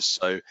resources,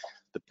 so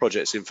the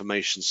project's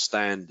information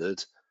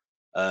standard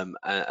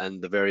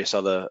and the various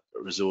other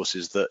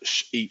resources that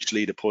each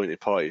lead appointed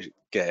party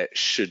get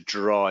should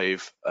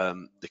drive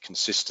the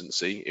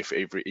consistency if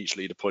each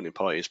lead appointed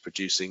party is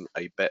producing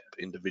a BEP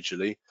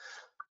individually.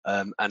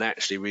 And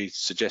actually we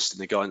suggest in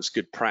the guidance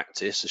good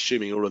practice,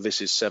 assuming all of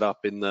this is set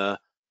up in the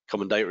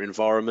common data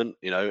environment,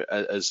 you know,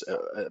 as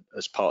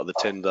part of the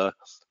tender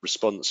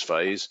response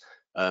phase,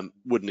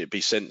 wouldn't it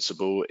be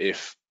sensible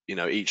if, you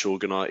know, each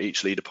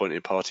lead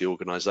appointed party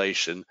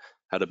organisation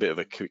had a bit of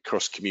a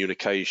cross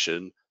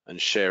communication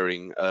and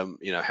sharing,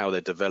 you know, how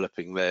they're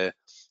developing their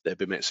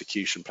BIM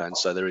execution plan,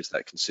 so there is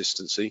that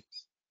consistency.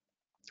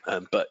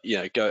 But you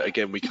know,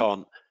 again, we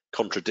can't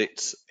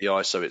contradict the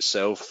ISO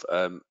itself.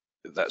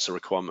 That's a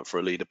requirement for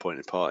a lead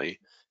appointed party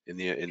in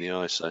the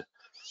ISO.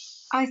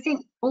 I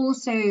think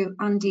also,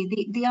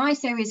 Andy, the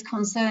ISO is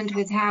concerned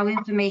with how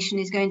information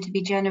is going to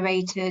be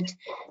generated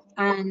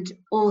and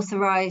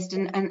authorized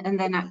and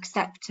then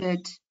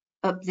accepted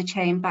up the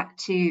chain back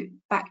to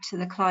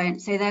the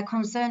client. So they're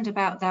concerned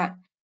about that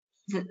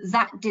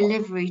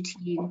delivery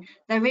team.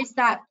 There is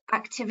that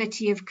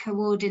activity of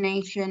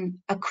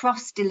coordination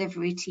across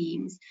delivery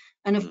teams,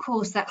 and of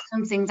course that's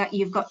something that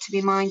you've got to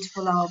be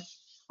mindful of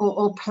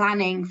or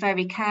planning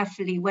very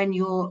carefully when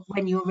you're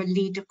a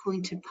lead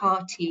appointed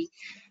party.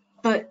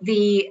 But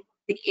the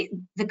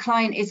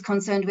client is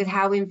concerned with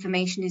how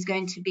information is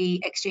going to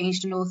be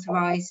exchanged and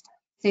authorized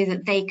so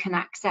that they can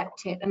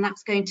accept it, and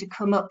that's going to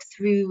come up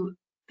through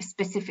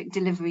specific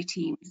delivery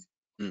teams.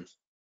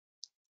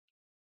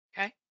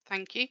 Okay,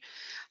 thank you.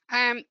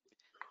 Can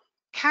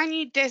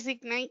you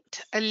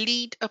designate a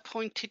lead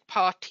appointed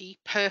party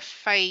per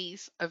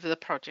phase of the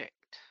project?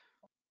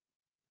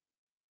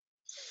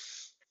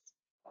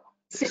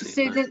 So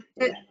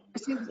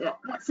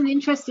that's an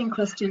interesting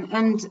question,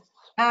 and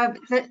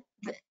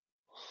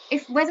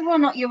if whether or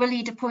not you're a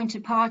lead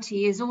appointed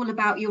party is all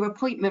about your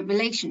appointment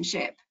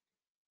relationship.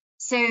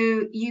 So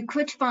you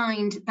could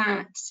find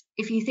that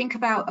if you think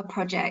about a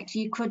project,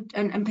 you could,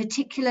 and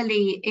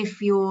particularly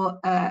if you're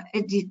a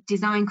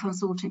design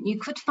consultant, you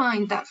could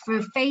find that for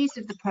a phase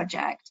of the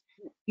project,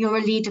 you're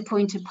a lead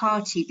appointed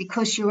party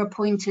because you're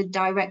appointed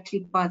directly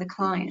by the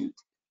client.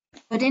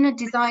 But in a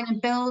design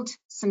and build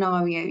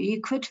scenario, you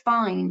could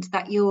find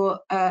that your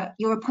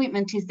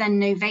appointment is then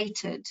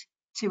novated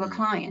to a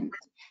client.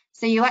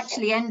 So you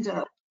actually end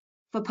up,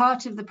 for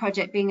part of the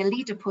project, being a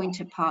lead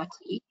appointed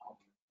party,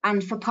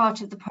 and for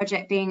part of the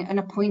project being an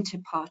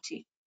appointed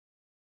party.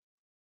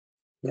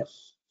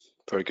 Yes,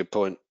 very good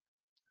point.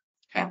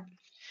 Yeah,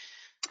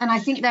 and I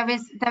think there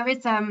is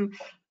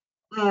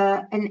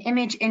an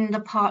image in the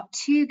Part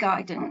 2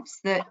 guidance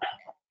that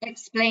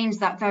explains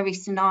that very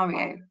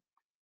scenario.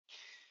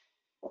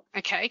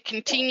 Okay,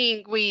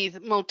 continuing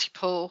with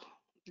multiple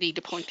lead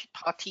appointed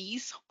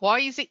parties,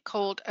 why is it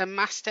called a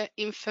master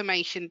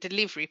information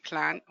delivery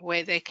plan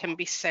where there can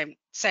be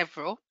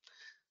several?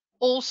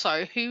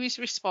 Also, who is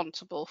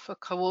responsible for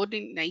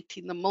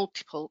coordinating the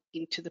multiple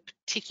into the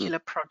particular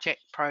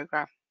project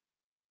program?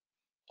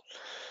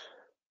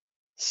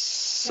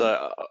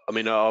 So, I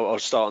mean, I'll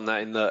start on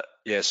that in that,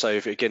 yeah, so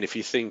if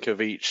you think of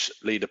each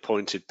lead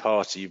appointed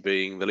party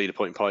being the lead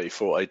appointed party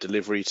for a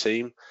delivery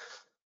team,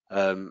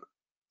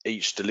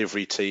 each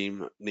delivery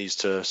team needs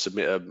to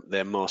submit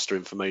their master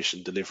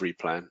information delivery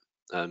plan.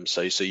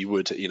 So you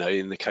would, you know,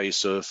 in the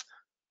case of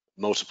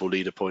multiple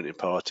lead appointed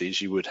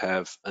parties, you would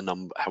have a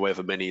number,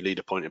 however many lead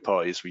appointed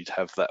parties, we'd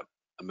have that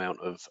amount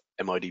of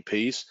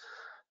MIDPs.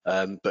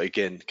 But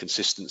again,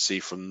 consistency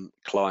from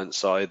client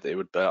side, it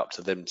would be up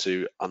to them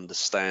to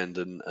understand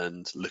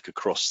and look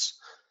across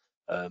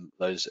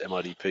those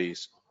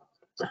MIDPs.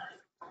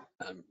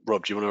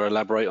 Rob, do you want to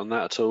elaborate on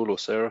that at all, or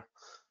Sarah?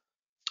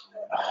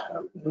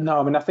 No,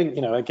 I mean, I think,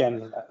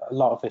 again, a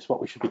lot of this, what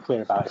we should be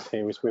clear about is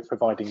here is we're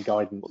providing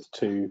guidance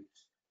to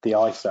the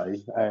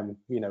ISO,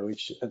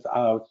 which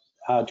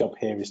our job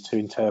here is to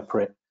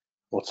interpret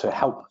or to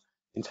help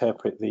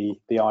interpret the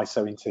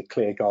ISO into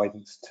clear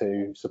guidance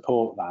to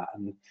support that.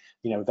 And,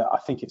 that I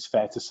think it's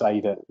fair to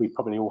say that we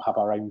probably all have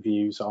our own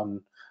views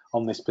on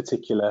this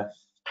particular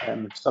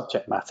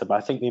subject matter. But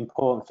I think the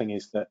important thing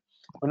is that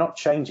we're not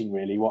changing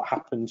really what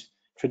happened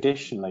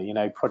traditionally.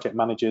 Project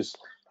managers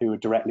who are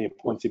directly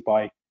appointed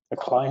by a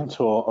client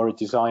or a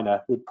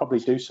designer would probably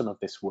do some of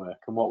this work.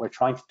 And what we're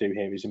trying to do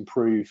here is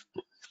improve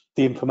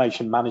the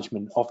information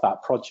management of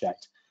that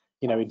project.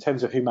 In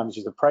terms of who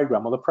manages the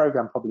program, well, the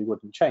program probably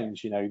wouldn't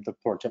change. The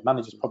project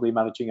manager is probably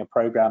managing a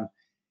program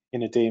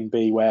in a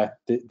D&B where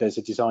there's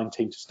a design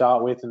team to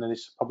start with, and then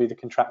it's probably the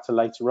contractor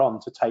later on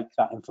to take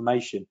that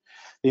information.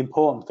 The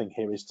important thing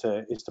here is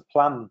to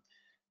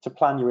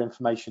plan your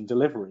information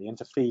delivery and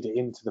to feed it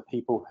into the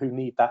people who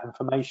need that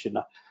information.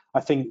 I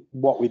think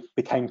what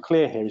became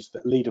clear here is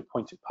that lead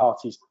appointed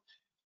parties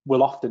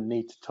will often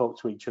need to talk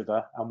to each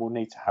other and will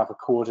need to have a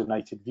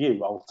coordinated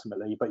view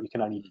ultimately, but you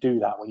can only do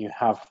that when you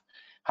have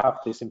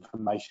this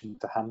information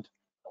to hand.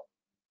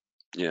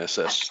 Yes,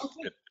 that's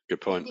good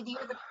point. The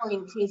other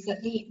point is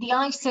that the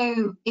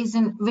ISO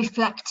isn't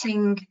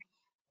reflecting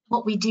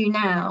what we do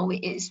now.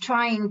 It's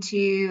trying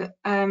to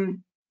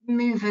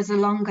move us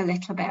along a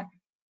little bit.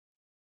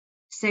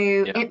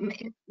 So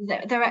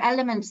there are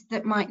elements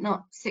that might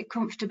not sit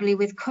comfortably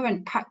with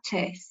current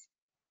practice,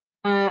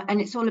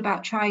 and it's all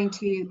about trying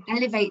to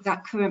elevate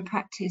that current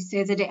practice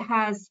so that it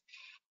has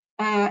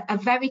a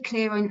very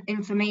clear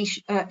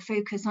information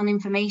focus on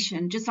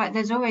information, just like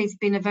there's always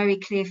been a very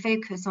clear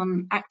focus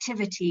on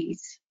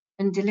activities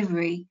and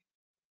delivery.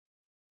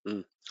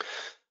 And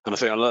I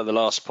think the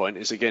last point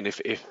is, again,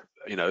 if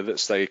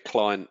let's say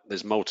client,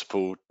 there's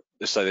multiple,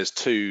 let's say there's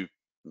two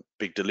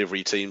big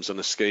delivery teams on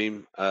a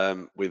scheme,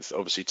 with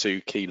obviously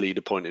two key lead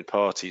appointed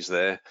parties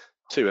there,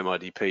 two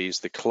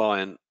MIDPs, the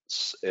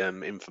client's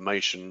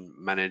information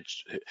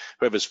managed,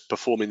 whoever's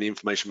performing the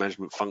information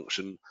management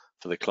function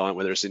for the client,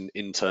 whether it's an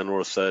internal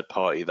or a third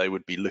party, they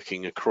would be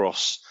looking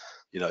across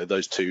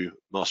those two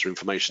master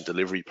information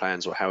delivery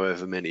plans or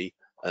however many,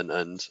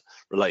 and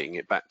relating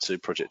it back to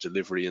project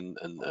delivery and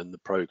the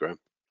program.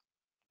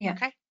 Yeah.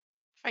 Okay,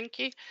 thank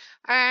you.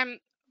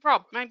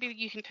 Rob, maybe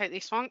you can take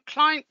this one.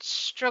 Clients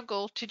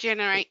struggle to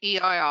generate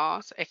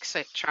EIRs,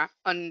 etc.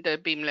 under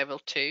BIM level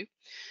 2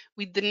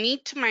 with the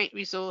need to make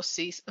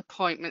resources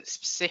appointment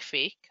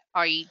specific,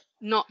 i.e.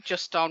 not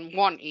just on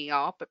one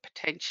ER, but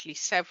potentially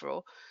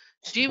several.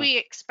 Do we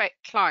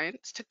expect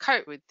clients to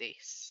cope with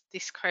this?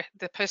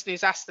 The person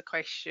who's asked the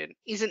question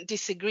isn't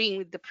disagreeing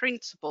with the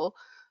principle,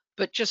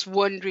 but just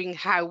wondering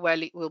how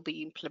well it will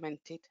be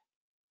implemented.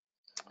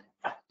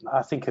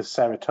 I think, as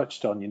Sarah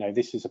touched on,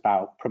 this is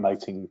about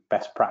promoting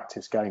best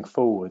practice going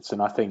forwards.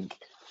 And I think,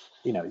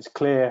 it's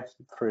clear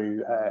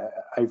through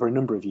over a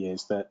number of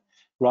years that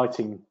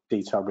writing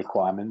detailed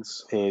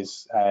requirements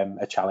is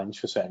a challenge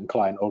for certain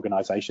client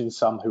organisations,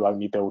 some who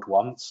only build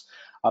once,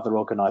 other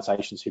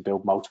organisations who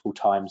build multiple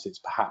times. It's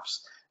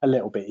perhaps a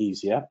little bit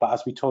easier. But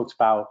as we talked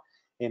about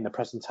in the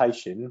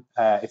presentation,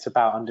 it's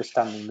about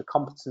understanding the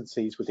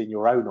competencies within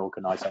your own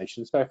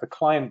organisation. So if a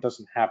client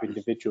doesn't have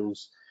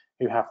individuals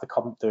who have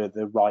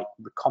the right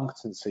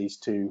competencies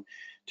to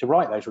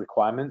write those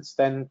requirements,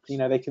 then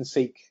they can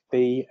seek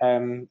the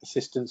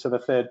assistance of a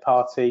third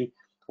party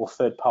or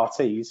third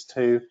parties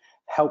to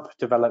help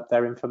develop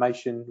their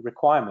information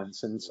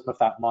requirements. And some of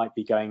that might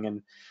be going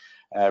and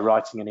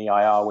writing an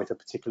EIR with a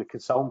particular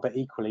consultant, but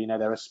equally,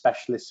 there are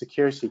specialist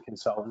security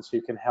consultants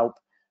who can help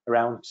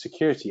around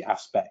security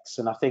aspects.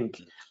 And I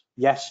think,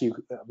 yes,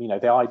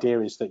 the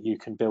idea is that you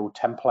can build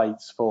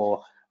templates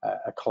for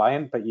a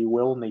client, but you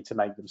will need to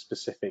make them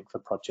specific for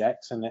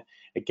projects. And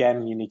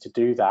again, you need to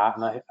do that.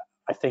 And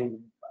I think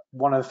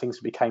one of the things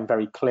that became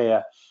very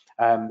clear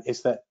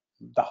is that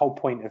the whole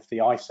point of the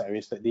ISO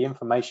is that the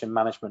information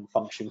management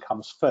function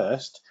comes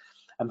first.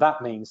 And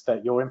that means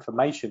that your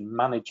information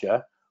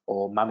manager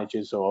or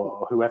managers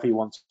or whoever you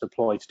want to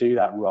deploy to do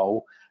that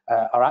role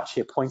are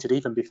actually appointed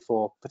even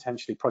before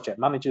potentially project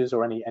managers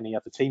or any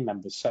other team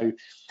members. So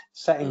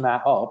setting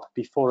that up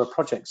before a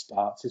project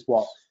starts is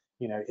what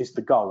is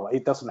the goal.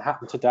 It doesn't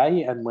happen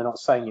today, and we're not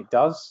saying it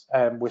does.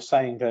 We're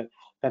saying that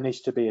there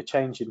needs to be a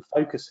change in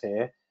focus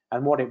here,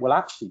 and what it will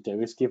actually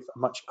do is give a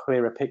much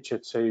clearer picture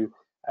to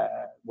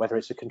whether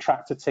it's a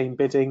contractor team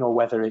bidding or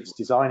whether it's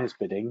designers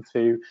bidding,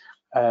 to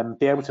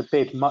be able to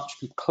bid much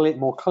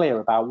more clear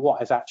about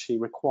what is actually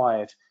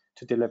required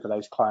to deliver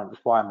those client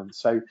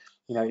requirements. So,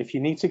 if you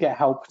need to get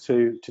help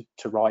to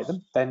write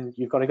them, then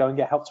you've got to go and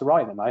get help to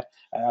write them. I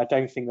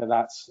don't think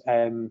that's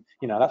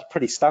that's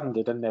pretty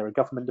standard, and there are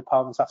government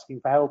departments asking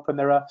for help, and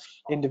there are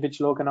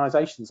individual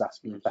organisations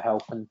asking for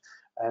help. And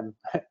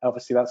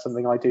obviously that's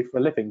something I do for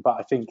a living, but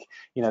I think,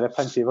 you know, there are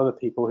plenty of other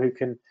people who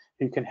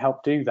can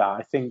help do that.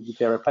 I think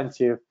there are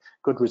plenty of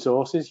good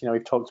resources. You know,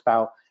 we've talked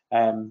about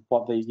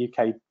what the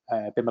UK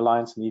BIM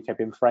Alliance and the UK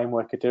BIM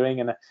Framework are doing,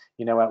 and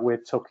you know, we're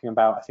talking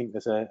about, I think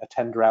there's a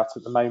tender out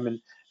at the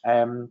moment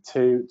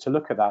to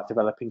look at that,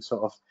 developing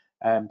sort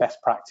of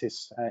best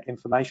practice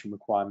information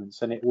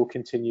requirements, and it will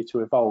continue to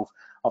evolve.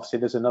 Obviously,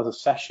 there's another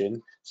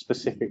session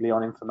specifically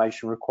on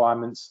information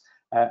requirements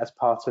as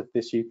part of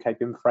this UK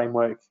BIM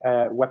Framework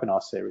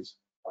webinar series.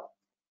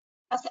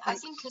 I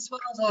think as well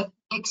that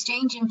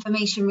exchange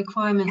information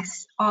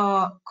requirements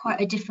are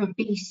quite a different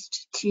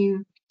beast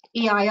to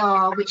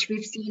EIR, which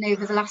we've seen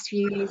over the last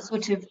few years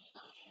sort of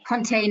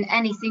contain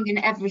anything and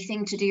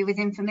everything to do with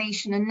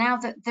information. And now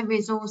that the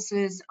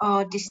resources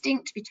are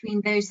distinct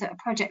between those that are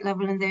project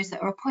level and those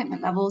that are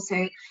appointment level,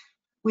 so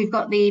we've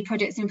got the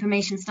project's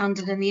information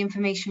standard and the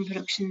information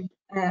production,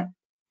 the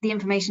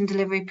information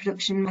delivery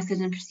production methods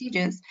and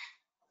procedures,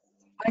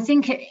 I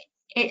think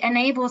it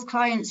enables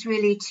clients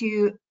really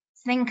to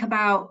think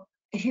about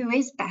who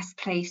is best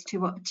placed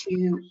to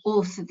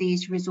author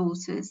these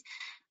resources,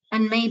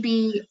 and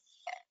maybe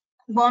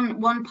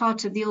one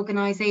part of the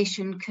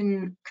organisation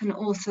can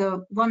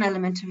author one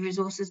element of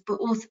resources, but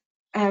also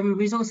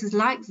resources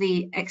like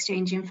the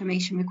exchange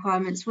information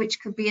requirements, which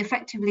could be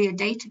effectively a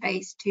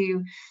database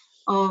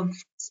of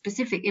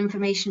specific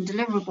information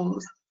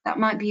deliverables that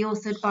might be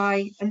authored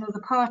by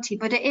another party.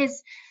 But it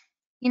is,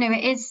 you know,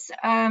 it is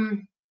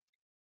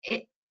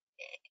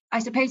I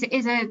suppose it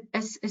is a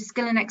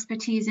skill and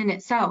expertise in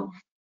itself.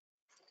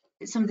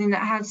 It's something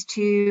that has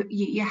to,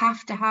 you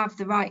have to have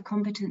the right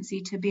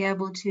competency to be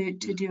able to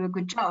do a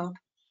good job.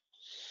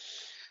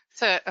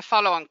 So a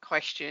follow-on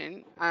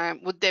question,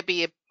 would there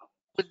be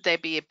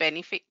a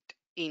benefit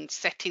in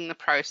setting the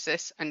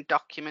process and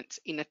documents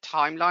in a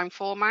timeline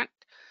format,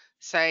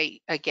 say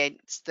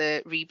against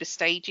the REBA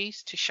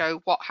stages, to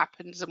show what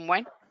happens and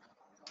when?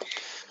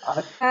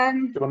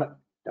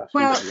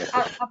 Well,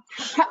 I'll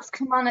perhaps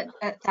come on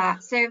at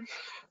that. So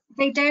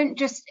they don't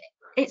just,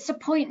 it's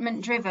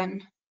appointment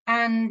driven,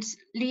 and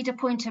lead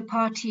appointed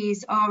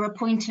parties are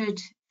appointed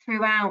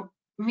throughout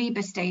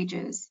REBA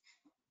stages.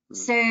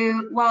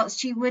 So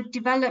whilst you would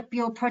develop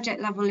your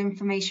project level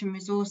information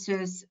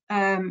resources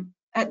at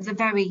the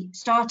very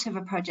start of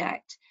a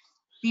project,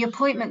 the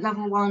appointment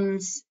level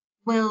ones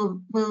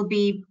will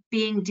be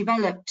being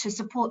developed to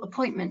support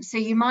appointments. So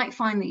you might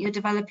find that you're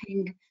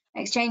developing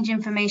exchange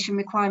information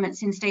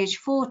requirements in stage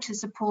 4 to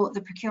support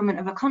the procurement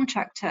of a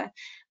contractor,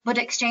 but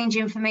exchange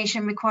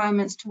information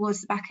requirements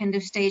towards the back end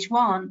of stage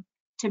 1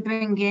 to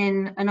bring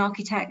in an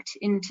architect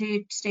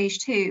into stage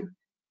 2.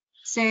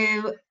 So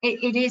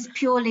it is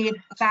purely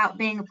about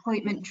being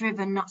appointment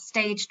driven, not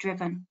stage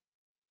driven.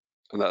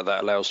 And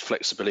that allows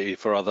flexibility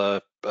for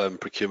other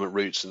procurement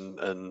routes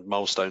and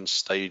milestone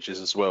stages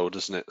as well,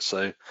 doesn't it?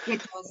 So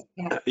it does,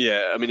 yeah.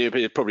 Yeah, I mean,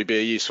 it'd probably be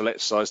a useful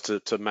exercise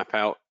to map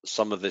out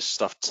some of this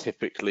stuff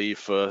typically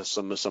for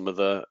some of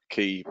the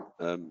key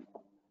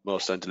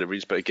milestone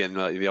deliveries. But again,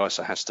 the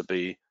ISO has to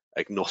be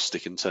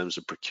agnostic in terms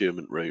of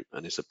procurement route,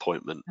 and it's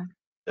appointment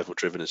level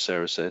driven, as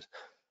Sarah said.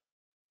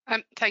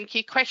 Thank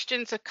you.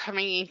 Questions are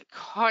coming in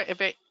quite a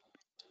bit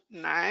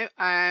now.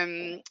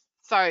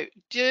 So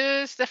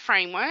does the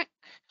framework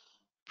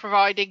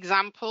provide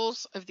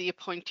examples of the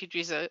appointed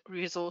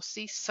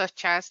resources,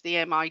 such as the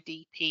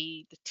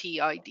MIDP, the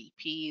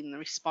TIDP, and the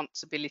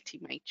responsibility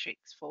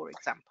matrix, for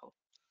example?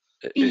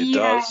 It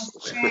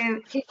does.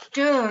 So it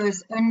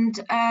does, and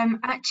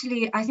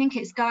actually, I think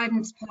it's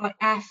guidance part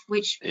F,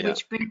 which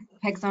brings up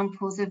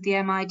examples of the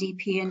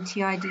MIDP and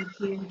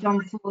TIDP, and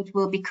John Ford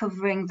will be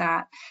covering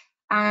that.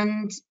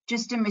 And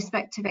just in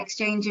respect of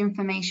exchange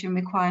information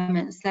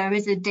requirements, there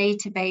is a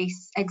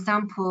database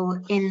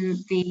example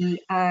in the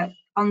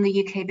on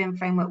the UK BIM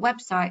Framework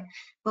website,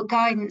 but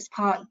guidance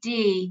part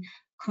D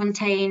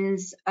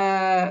contains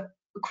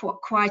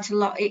quite a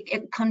lot.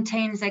 It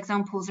contains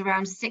examples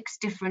around 6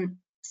 different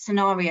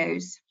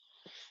scenarios.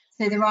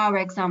 So there are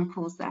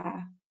examples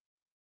there.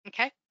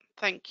 Okay,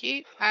 thank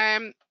you.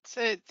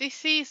 So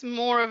this is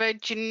more of a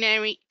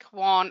generic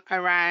one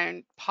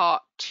around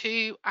part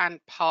 2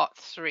 and part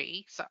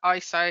 3. So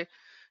ISO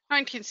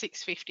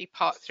 19650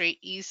 part 3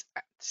 is,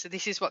 so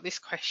this is what this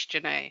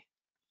questionnaire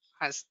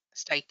has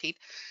stated.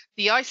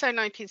 The ISO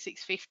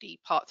 19650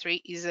 part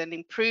 3 is an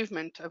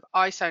improvement of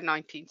ISO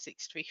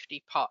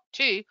 19650 part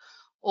 2,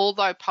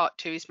 although part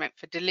 2 is meant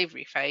for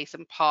delivery phase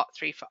and part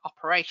 3 for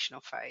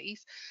operational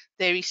phase.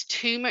 There is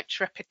too much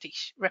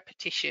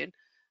repetition,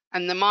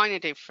 and the minor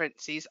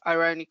differences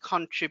are only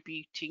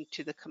contributing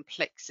to the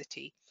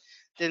complexity.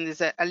 Then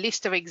there's a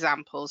list of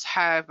examples.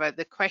 However,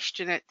 the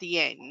question at the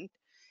end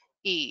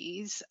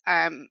is,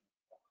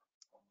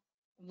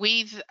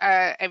 with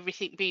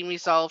everything being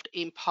resolved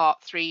in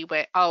part 3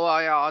 where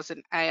OIRs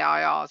and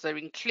AIRs are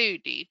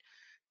included,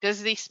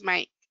 does this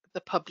make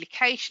the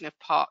publication of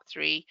part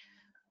 3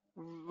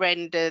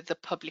 render the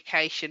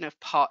publication of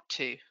part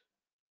 2?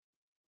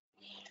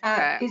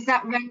 Is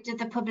that render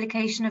the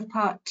publication of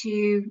part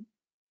 2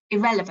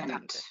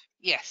 irrelevant?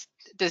 Yes.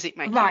 Does it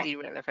make it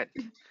irrelevant?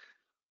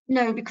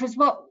 No, because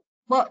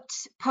what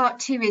part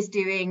 2 is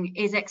doing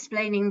is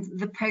explaining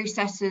the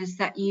processes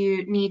that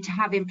you need to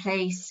have in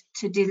place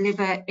to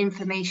deliver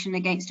information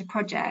against a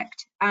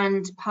project,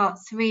 and part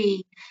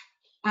 3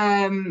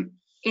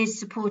 is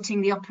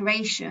supporting the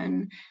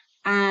operation.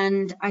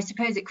 And I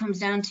suppose it comes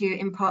down to,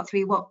 in part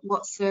 3,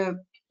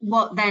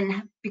 what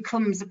then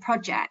becomes a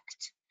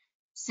project.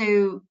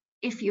 So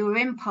if you're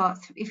in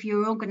if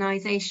your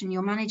organization,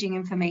 you're managing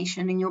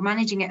information and you're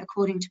managing it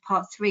according to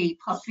part 3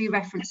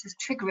 references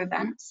trigger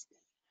events.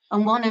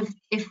 And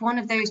if one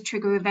of those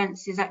trigger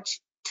events is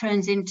actually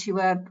turns into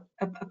a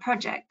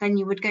project, then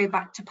you would go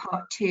back to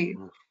part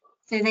 2.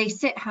 So they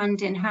sit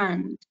hand in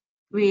hand,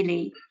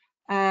 really.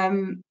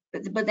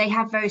 But they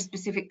have very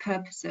specific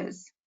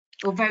purposes,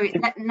 or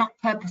not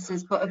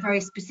purposes, but a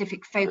very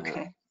specific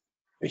focus.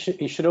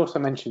 You should also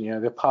mention, you know,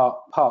 the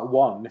part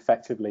 1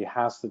 effectively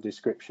has the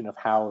description of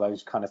how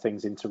those kind of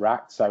things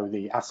interact. So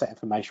the asset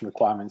information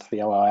requirements,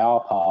 the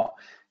OIR part,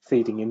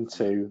 feeding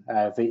into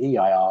the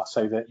EIR,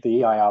 so that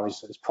the EIR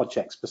is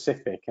project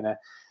specific. And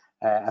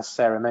as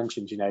Sarah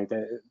mentioned, you know,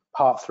 the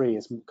part 3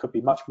 could be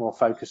much more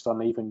focused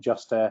on even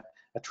just a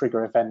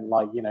trigger event,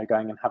 like, you know,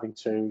 going and having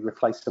to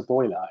replace the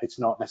boiler. It's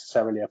not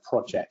necessarily a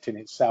project in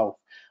itself.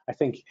 I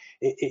think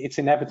it's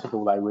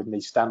inevitable, though, when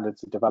these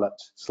standards are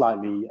developed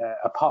slightly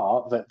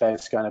apart, that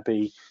there's going to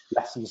be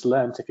lessons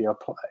learned, if you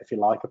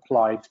like,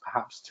 applied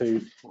perhaps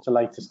to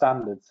later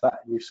standards. That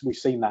we've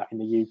seen that in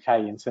the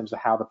UK in terms of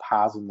how the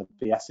PAS and the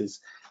BSs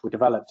were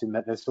developed, in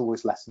that there's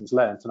always lessons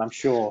learned. And I'm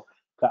sure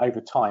that over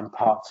time,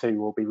 part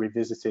 2 will be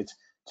revisited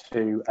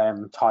to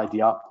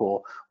tidy up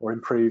or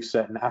improve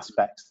certain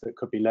aspects that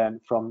could be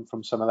learned from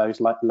some of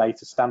those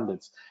later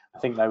standards. I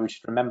think, though, we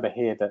should remember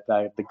here that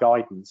the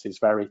guidance is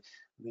very,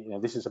 you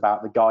know, this is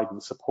about the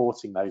guidance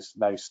supporting those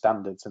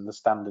standards, and the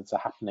standards are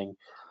happening,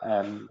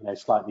 you know,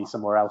 slightly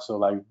somewhere else.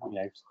 Although, you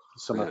know,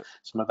 some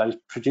of those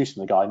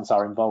producing the guidance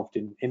are involved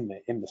in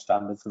the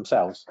standards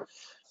themselves.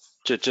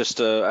 Just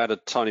to add a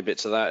tiny bit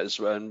to that, as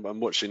when I'm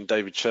watching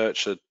David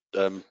Church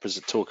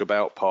talk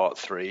about part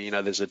 3, you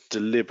know, there's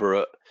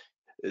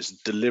it's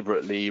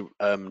deliberately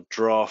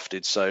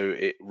drafted so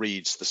it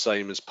reads the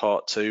same as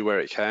part 2 where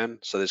it can.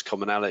 So there's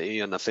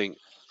commonality, and I think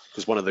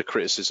because one of the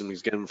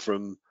criticisms again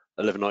from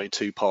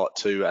 1192 part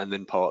 2 and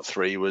then part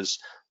 3 was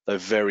they're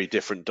very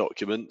different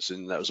documents,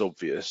 and that was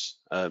obvious.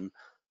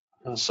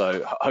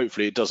 So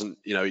hopefully it doesn't,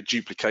 you know, it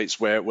duplicates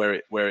where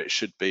it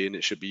should be, and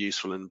it should be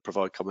useful and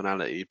provide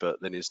commonality, but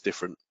then it's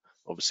different,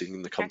 obviously,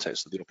 in the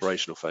context of the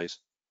operational phase.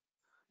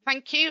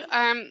 Thank you.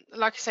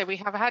 Like I say, we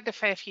have had a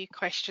fair few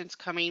questions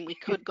coming. We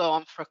could go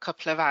on for a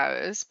couple of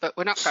hours, but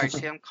we're not going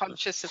to. I'm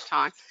conscious of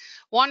time.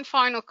 One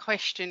final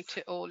question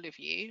to all of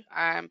you,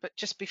 but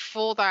just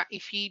before that,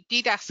 if you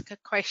did ask a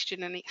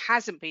question and it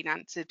hasn't been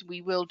answered,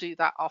 we will do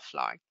that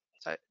offline,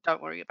 so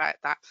don't worry about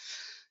that.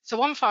 So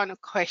one final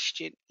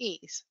question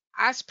is,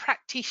 as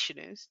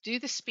practitioners, do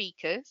the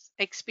speakers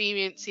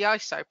experience the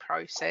ISO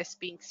process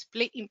being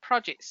split in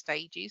project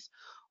stages,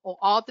 or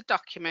are the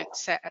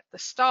documents set at the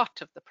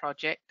start of the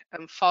project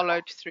and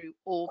followed through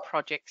all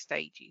project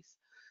stages?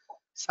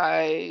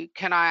 So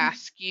can I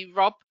ask you,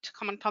 Rob, to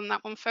comment on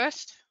that one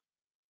first?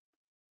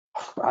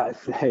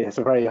 It's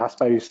a very, I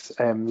suppose,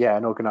 yeah,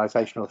 an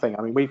organisational thing.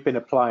 I mean, we've been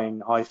applying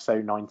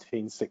ISO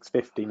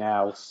 19650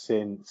 now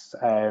since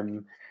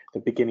the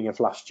beginning of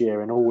last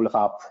year, and all of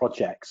our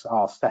projects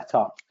are set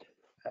up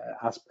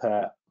as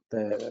per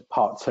the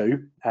part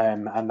 2,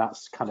 and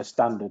that's kind of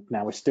standard.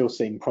 Now we're still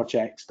seeing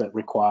projects that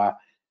require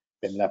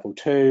BIM level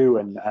 2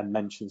 and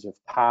mentions of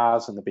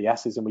PAS and the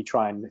BSs, and we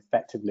try and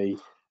effectively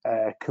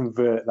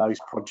convert those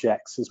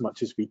projects as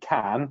much as we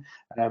can,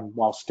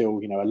 while still,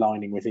 you know,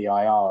 aligning with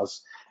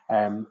EIRs.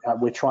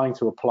 We're trying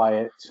to apply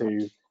it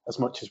to as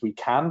much as we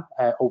can,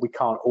 or we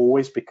can't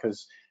always,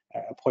 because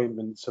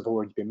appointments have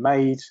already been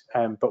made,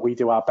 but we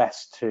do our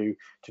best to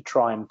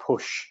try and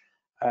push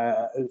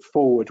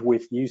forward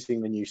with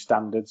using the new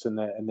standards and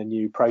the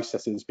new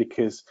processes,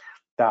 because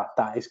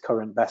that is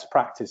current best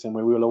practice, and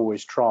we will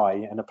always try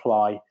and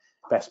apply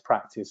best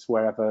practice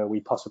wherever we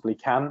possibly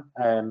can.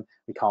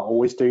 We can't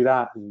always do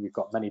that, and we've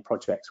got many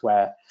projects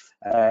where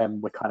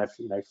we're kind of,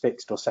 you know,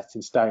 fixed or set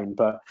in stone,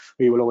 but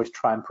we will always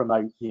try and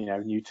promote, you know,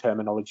 new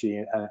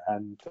terminology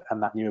and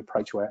that new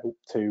approach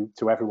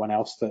to everyone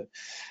else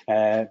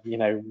that you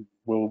know,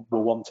 will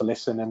want to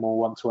listen and will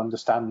want to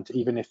understand,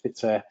 even if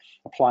it's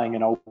applying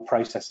an old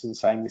process and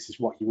saying this is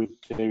what you would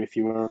do if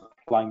you were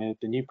applying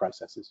the new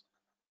processes.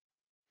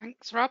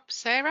 Thanks, Rob.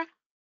 Sarah?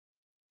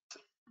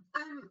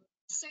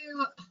 So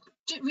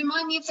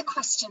remind me of the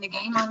question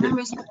again. My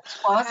memory is not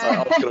what it was. I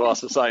was going to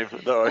ask the same,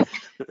 don't worry.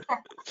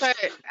 So,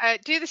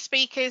 do the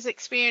speakers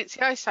experience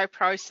the ISO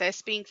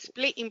process being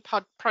split in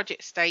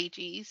project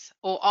stages,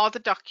 or are the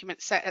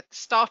documents set at the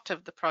start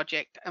of the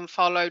project and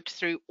followed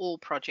through all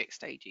project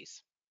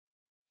stages?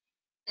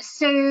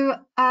 So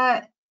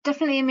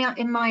definitely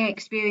in my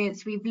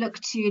experience, we've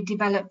looked to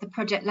develop the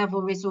project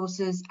level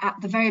resources at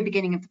the very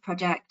beginning of the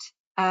project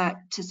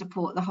to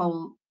support the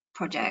whole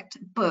project.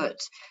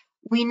 But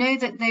we know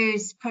that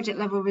those project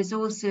level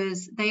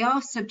resources, they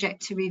are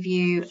subject to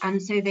review,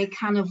 and so they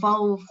can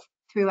evolve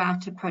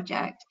throughout a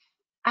project.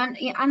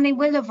 And they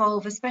will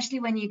evolve, especially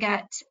when you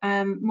get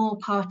more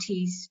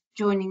parties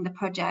joining the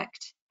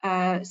project,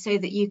 so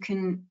that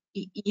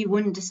you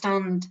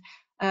understand,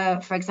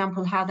 for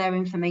example, how their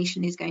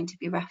information is going to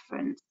be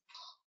referenced.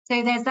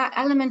 So there's that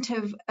element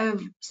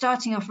of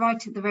starting off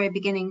right at the very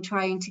beginning,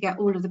 trying to get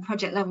all of the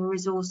project level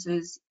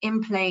resources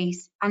in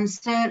place, and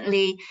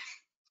certainly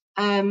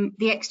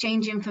the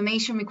exchange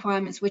information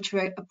requirements, which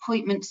are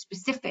appointment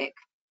specific.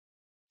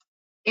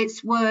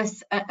 It's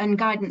worth, and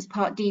guidance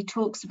part D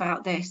talks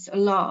about this a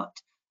lot,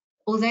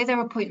 although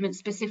they're appointment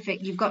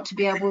specific, you've got to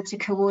be able to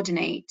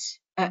coordinate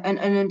and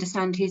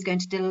understand who's going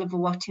to deliver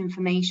what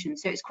information.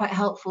 So it's quite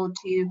helpful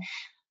to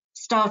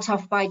start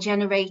off by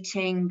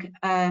generating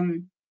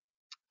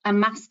a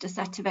master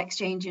set of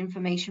exchange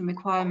information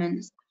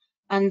requirements,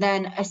 and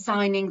then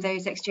assigning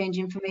those exchange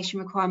information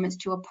requirements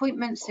to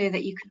appointments so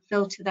that you can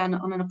filter then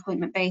on an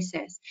appointment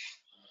basis.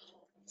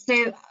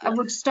 So I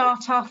would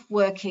start off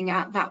working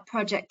at that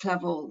project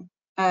level,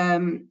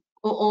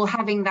 or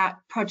having that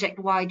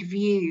project-wide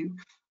view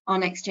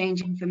on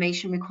exchange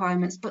information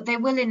requirements, but they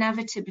will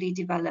inevitably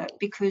develop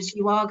because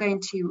you are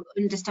going to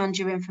understand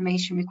your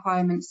information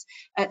requirements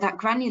at that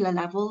granular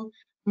level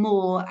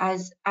more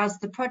as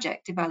the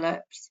project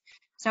develops.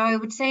 So I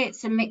would say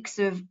it's a mix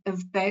of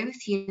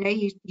both. You know,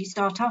 you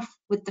start off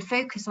with the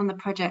focus on the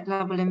project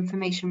level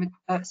information,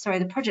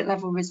 the project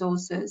level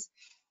resources,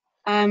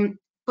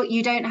 but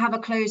you don't have a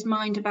closed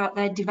mind about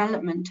their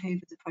development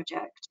over the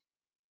project.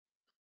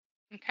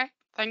 Okay,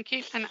 thank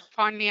you. And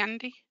finally,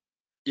 Andy.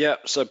 Yeah,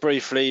 so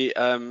briefly,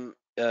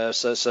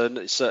 so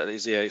certainly,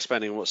 yeah,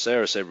 expanding on what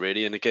Sarah said,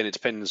 really, and again, it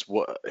depends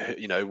what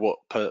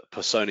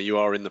persona you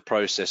are in the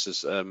process.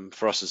 As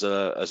for us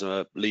as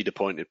a lead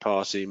appointed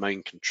party,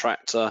 main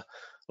contractor,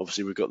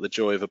 obviously we've got the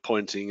joy of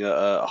appointing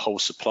a whole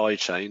supply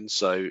chain.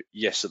 So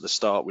yes, at the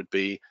start would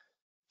be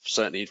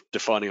certainly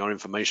defining our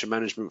information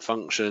management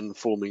function,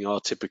 forming our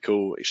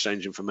typical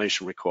exchange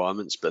information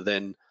requirements, but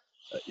then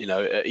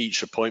at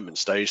each appointment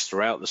stage,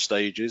 throughout the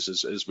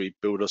stages, as we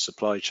build our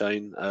supply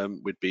chain,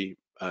 we'd be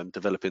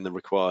developing the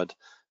required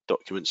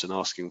documents and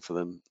asking for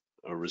them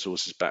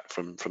resources back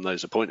from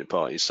those appointed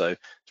parties. So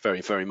it's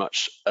very, very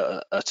much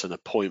at an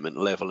appointment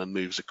level and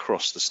moves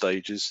across the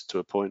stages to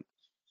a point.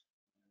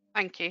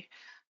 Thank you.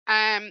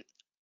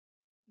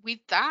 With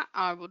that,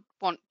 I would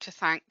want to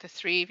thank the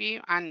three of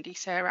you, Andy,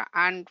 Sarah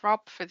and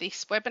Rob, for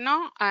this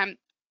webinar.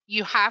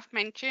 You have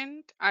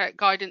mentioned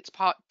guidance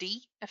part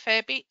D a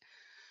fair bit.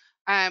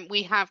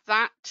 We have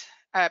that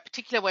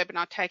particular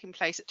webinar taking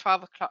place at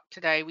 12 o'clock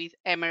today with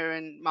Emma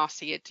and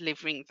Marcia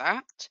delivering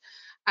that.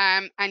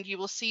 And you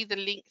will see the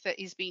link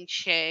that is being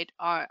shared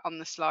on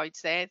the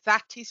slides there.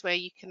 That is where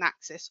you can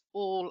access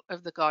all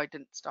of the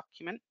guidance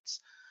documents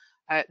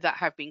that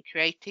have been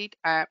created.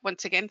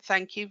 Once again,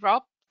 thank you,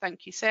 Rob.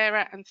 Thank you,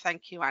 Sarah, and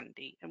thank you,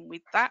 Andy. And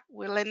with that,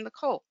 we'll end the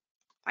call.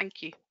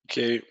 Thank you.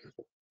 Thank you.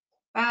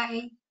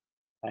 Bye.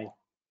 Bye.